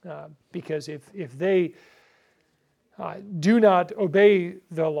 Because if they do not obey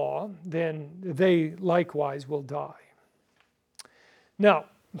the law, then they likewise will die. Now,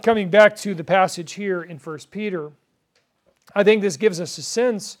 coming back to the passage here in 1 Peter, I think this gives us a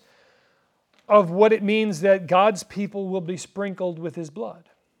sense of what it means that God's people will be sprinkled with His blood,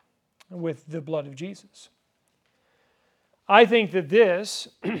 with the blood of Jesus. I think that this,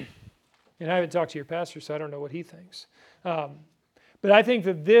 and I haven't talked to your pastor, so I don't know what he thinks, but I think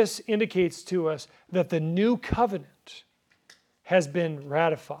that this indicates to us that the new covenant has been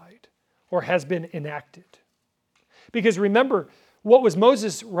ratified or has been enacted. Because remember, what was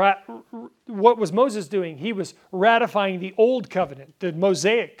Moses doing? He was ratifying the old covenant, the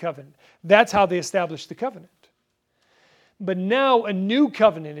Mosaic covenant. That's how they established the covenant. But now a new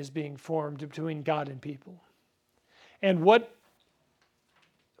covenant is being formed between God and people. And what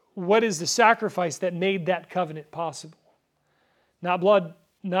is the sacrifice that made that covenant possible? Not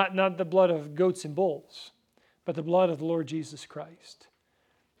the blood of goats and bulls, but the blood of the Lord Jesus Christ.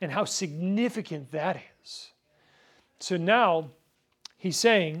 And how significant that is. So now he's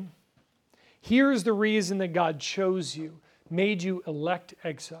saying, here's the reason that God chose you, made you elect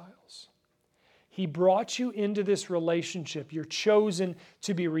exiles. He brought you into this relationship. You're chosen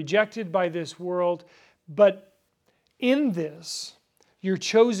to be rejected by this world, but in this, you're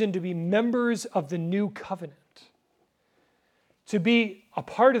chosen to be members of the new covenant, to be a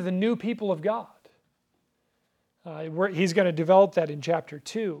part of the new people of God. He's going to develop that in chapter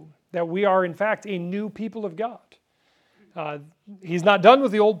 2, that we are in fact a new people of God. He's not done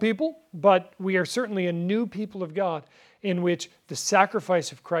with the old people, but we are certainly a new people of God in which the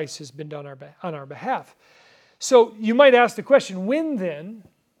sacrifice of Christ has been done on our behalf. So you might ask the question, when then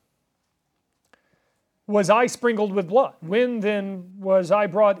was I sprinkled with blood? When then was I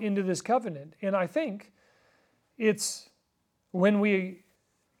brought into this covenant? And I think it's when we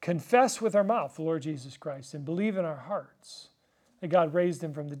confess with our mouth the Lord Jesus Christ and believe in our hearts that God raised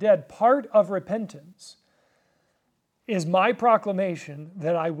Him from the dead. Part of repentance is my proclamation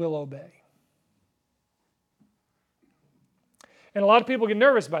that I will obey. And a lot of people get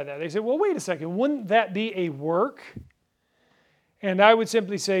nervous by that. They say, well, wait a second, wouldn't that be a work? And I would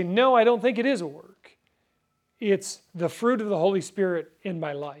simply say, no, I don't think it is a work. It's the fruit of the Holy Spirit in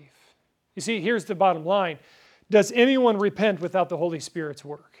my life. You see, here's the bottom line. Does anyone repent without the Holy Spirit's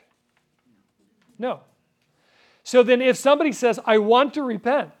work? No. So then if somebody says, I want to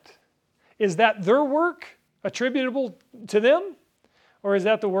repent, is that their work attributable to them? Or is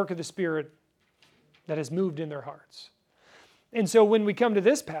that the work of the Spirit that has moved in their hearts? And so when we come to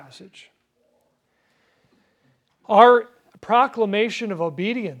this passage, our proclamation of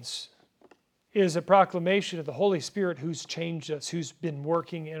obedience is a proclamation of the Holy Spirit who's changed us, who's been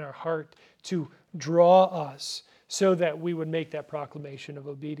working in our heart to draw us so that we would make that proclamation of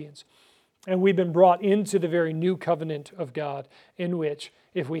obedience. And we've been brought into the very new covenant of God, in which,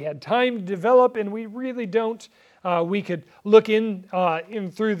 if we had time to develop, and we really don't, we could look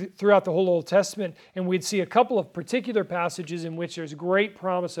throughout the whole Old Testament, and we'd see a couple of particular passages in which there's great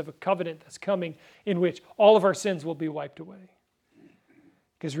promise of a covenant that's coming, in which all of our sins will be wiped away.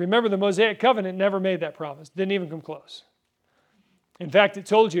 Because remember, the Mosaic covenant never made that promise. Didn't even come close. In fact, it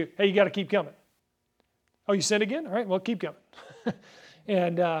told you, hey, you got to keep coming. Oh, you sinned again? All right, well, keep coming.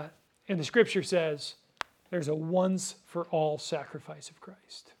 And the scripture says there's a once-for-all sacrifice of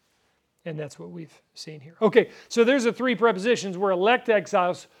Christ. And that's what we've seen here. Okay, so there's the three prepositions. We're elect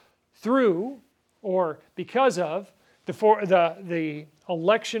exiles through or because of the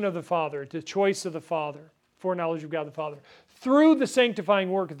election of the Father, the choice of the Father, foreknowledge of God the Father, through the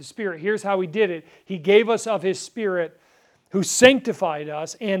sanctifying work of the Spirit. Here's how He did it. He gave us of His Spirit who sanctified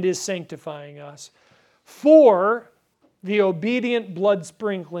us and is sanctifying us for the obedient blood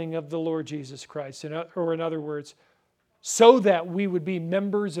sprinkling of the Lord Jesus Christ. Or in other words, so that we would be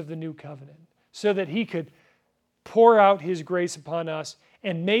members of the new covenant, so that He could pour out His grace upon us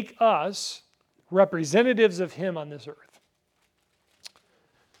and make us representatives of Him on this earth.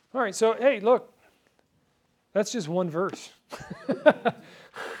 All right, so hey, look, that's just one verse.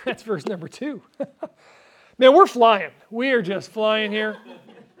 That's verse number 2. Man, we're flying. We are just flying here.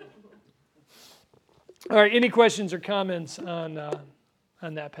 All right, any questions or comments on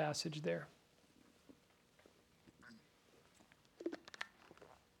that passage there?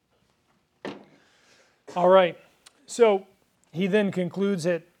 All right, so he then concludes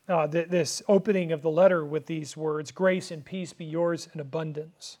this opening of the letter with these words, grace and peace be yours in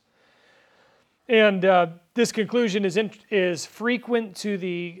abundance. And this conclusion is frequent to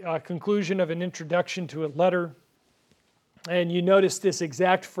the conclusion of an introduction to a letter. And you notice this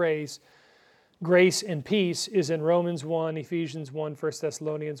exact phrase, grace and peace, is in Romans 1, Ephesians 1, 1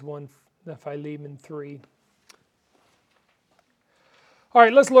 Thessalonians 1, Philemon 3. All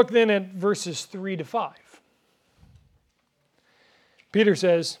right, let's look then at verses 3 to 5. Peter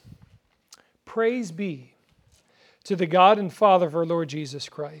says, praise be to the God and Father of our Lord Jesus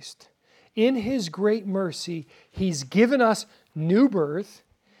Christ. In His great mercy, He's given us new birth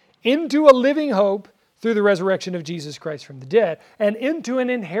into a living hope through the resurrection of Jesus Christ from the dead, and into an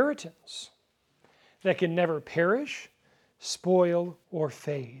inheritance that can never perish, spoil, or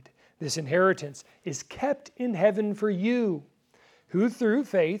fade. This inheritance is kept in heaven for you, who through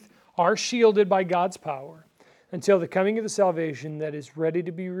faith are shielded by God's power until the coming of the salvation that is ready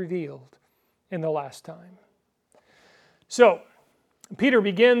to be revealed in the last time. So, Peter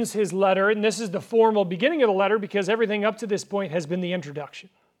begins his letter, and this is the formal beginning of the letter because everything up to this point has been the introduction.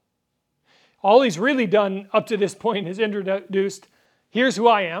 All he's really done up to this point is introduced, here's who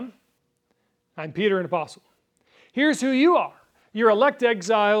I am. I'm Peter, an apostle. Here's who you are. You're elect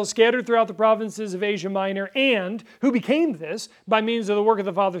exiles scattered throughout the provinces of Asia Minor, and who became this by means of the work of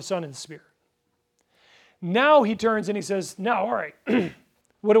the Father, Son, and Spirit. Now he turns and he says, now, all right,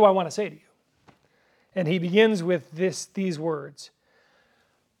 what do I want to say to you? And he begins with these words.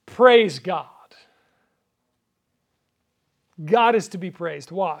 Praise God. God is to be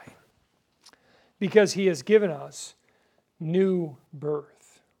praised. Why? Because He has given us new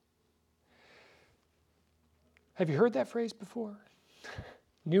birth. Have you heard that phrase before?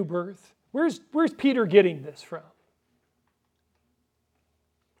 New birth. Where's Peter getting this from?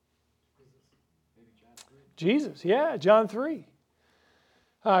 Jesus, yeah, John 3.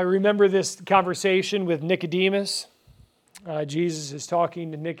 I remember this conversation with Nicodemus. Jesus is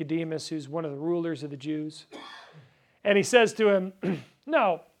talking to Nicodemus, who's one of the rulers of the Jews. And he says to him,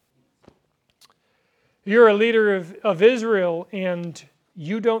 no, you're a leader of Israel and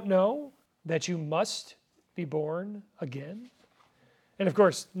you don't know that you must be born again? And of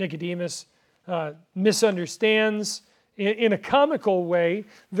course, Nicodemus misunderstands in a comical way,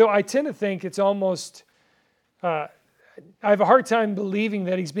 though I tend to think it's almost, I have a hard time believing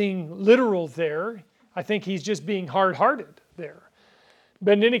that he's being literal there. I think he's just being hard-hearted there.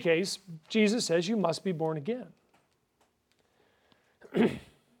 But in any case, Jesus says you must be born again.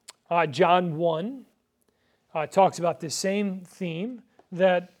 John 1 talks about this same theme,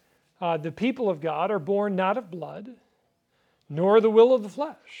 that the people of God are born not of blood, nor the will of the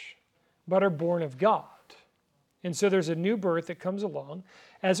flesh, but are born of God. And so there's a new birth that comes along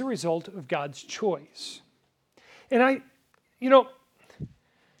as a result of God's choice. And I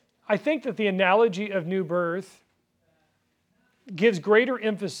think that the analogy of new birth gives greater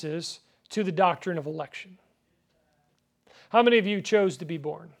emphasis to the doctrine of election. How many of you chose to be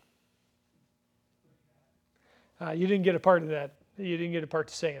born? You didn't get a part of that. You didn't get a part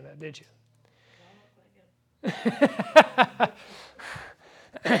to say in that, did you? I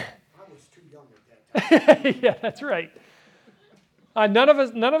was too young at that time. Yeah, that's right. None of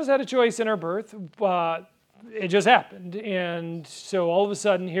us had a choice in our birth. It just happened. And so all of a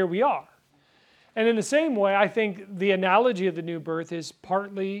sudden, here we are. And in the same way, I think the analogy of the new birth is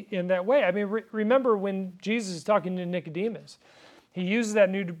partly in that way. I mean, remember when Jesus is talking to Nicodemus, he uses that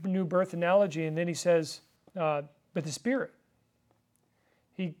new birth analogy, and then he says, but the Spirit,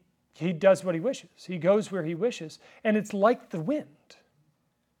 he does what he wishes. He goes where he wishes. And it's like the wind.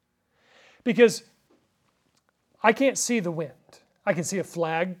 Because I can't see the wind. I can see a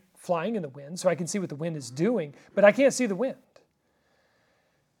flag flying in the wind, so I can see what the wind is doing, but I can't see the wind.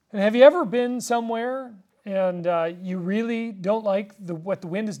 And have you ever been somewhere and you really don't like what the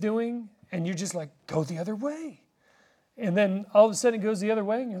wind is doing, and you just like, go the other way? And then all of a sudden it goes the other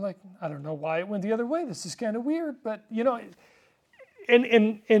way, and you're like, I don't know why it went the other way. This is kind of weird, but you know,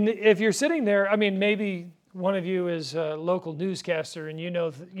 and if you're sitting there, I mean, maybe one of you is a local newscaster and you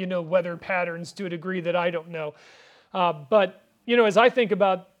know weather patterns to a degree that I don't know. But you know, as I think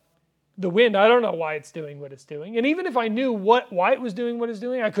about the wind, I don't know why it's doing what it's doing. And even if I knew why it was doing what it's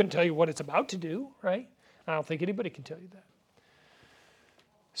doing, I couldn't tell you what it's about to do, right? I don't think anybody can tell you that.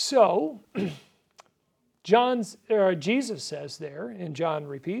 So, Jesus says there, and John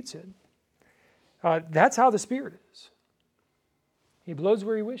repeats it, that's how the Spirit is. He blows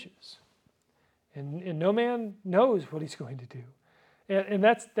where he wishes. And no man knows what he's going to do. And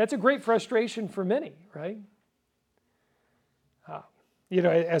that's a great frustration for many, right? You know,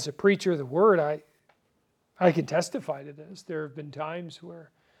 as a preacher of the Word, I can testify to this. There have been times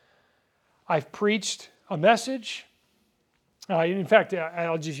where I've preached a message. In fact,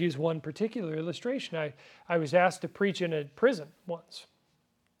 I'll just use one particular illustration. I was asked to preach in a prison once.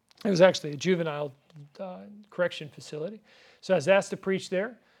 It was actually a juvenile correction facility. So I was asked to preach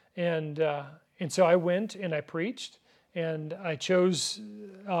there, and so I went and I preached, and I chose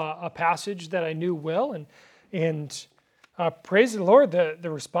a passage that I knew well, and praise the Lord, the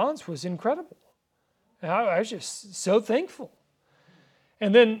response was incredible. And I was just so thankful.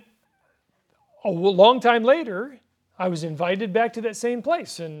 And then a long time later, I was invited back to that same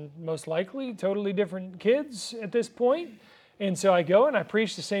place, and most likely totally different kids at this point. And so I go and I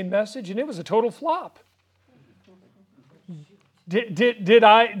preach the same message, and it was a total flop.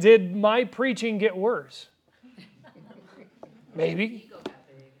 Did my preaching get worse? Maybe.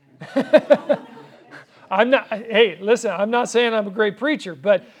 Hey, listen, I'm not saying I'm a great preacher,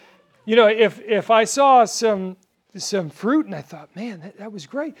 but you know, if I saw some fruit and I thought, man, that was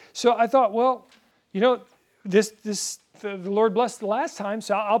great. So I thought, well, you know, the Lord blessed the last time,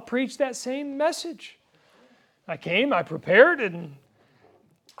 so I'll preach that same message. I came, I prepared, and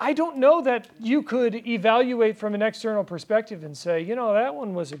I don't know that you could evaluate from an external perspective and say, you know, that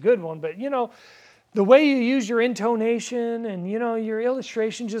one was a good one, but you know, the way you use your intonation and, you know, your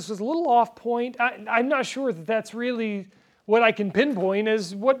illustration just was a little off point. I'm not sure that that's really what I can pinpoint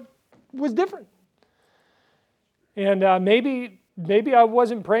as what was different. And maybe I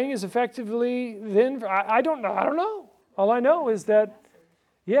wasn't praying as effectively then. I don't know. All I know is that,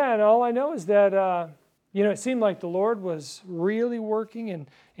 you know, it seemed like the Lord was really working,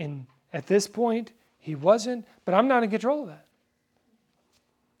 and at this point, He wasn't, but I'm not in control of that.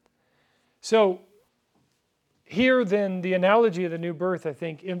 So, here then, the analogy of the new birth, I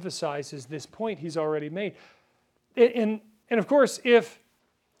think, emphasizes this point He's already made. And of course, if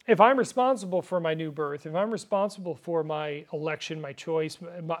I'm responsible for my new birth, if I'm responsible for my election, my choice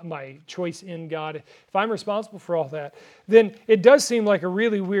in God, if I'm responsible for all that, then it does seem like a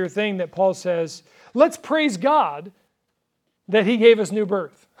really weird thing that Paul says, let's praise God that He gave us new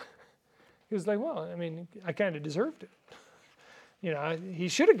birth. He was like, well, I mean, I kind of deserved it. You know, He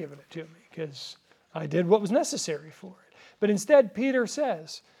should have given it to me because I did what was necessary for it. But instead, Peter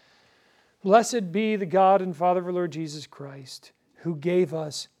says, blessed be the God and Father of our Lord Jesus Christ, who gave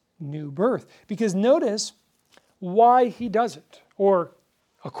us new birth. Because notice why He does it, or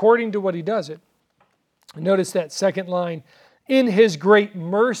according to what He does it. Notice that second line, in His great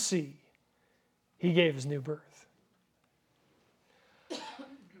mercy, He gave us new birth.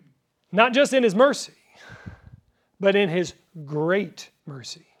 Not just in His mercy, but in His great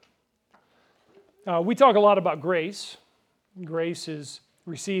mercy. We talk a lot about grace. Grace is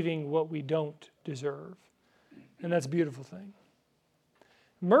receiving what we don't deserve, and that's a beautiful thing.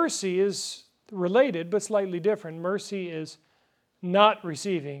 Mercy is related, but slightly different. Mercy is not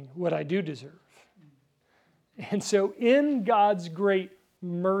receiving what I do deserve. And so in God's great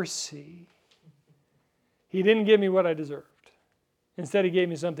mercy, He didn't give me what I deserved. Instead, He gave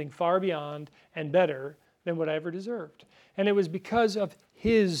me something far beyond and better than what I ever deserved. And it was because of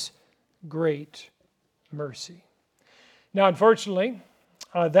His great mercy. Now, unfortunately,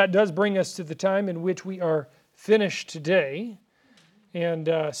 that does bring us to the time in which we are finished today. And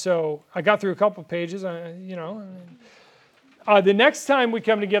so I got through a couple pages, you know. The next time we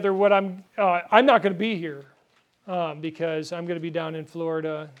come together, I'm not going to be here because I'm going to be down in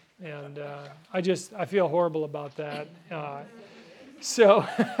Florida, and I feel horrible about that. So,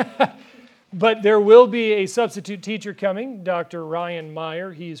 but there will be a substitute teacher coming, Dr. Ryan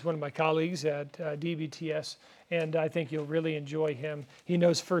Meyer. He's one of my colleagues at DBTS, and I think you'll really enjoy him. He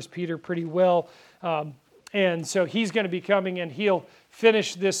knows 1 Peter pretty well, and so he's going to be coming, and he'll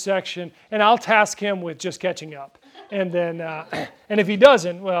finish this section, and I'll task him with just catching up. And then, and if he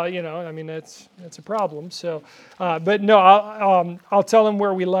doesn't, well, I mean, that's a problem. So, but no, I'll tell him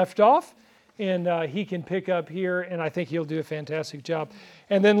where we left off, and he can pick up here, and I think he'll do a fantastic job.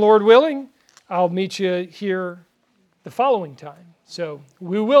 And then, Lord willing, I'll meet you here the following time. So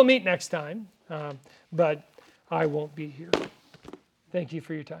we will meet next time, but I won't be here. Thank you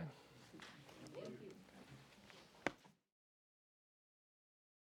for your time.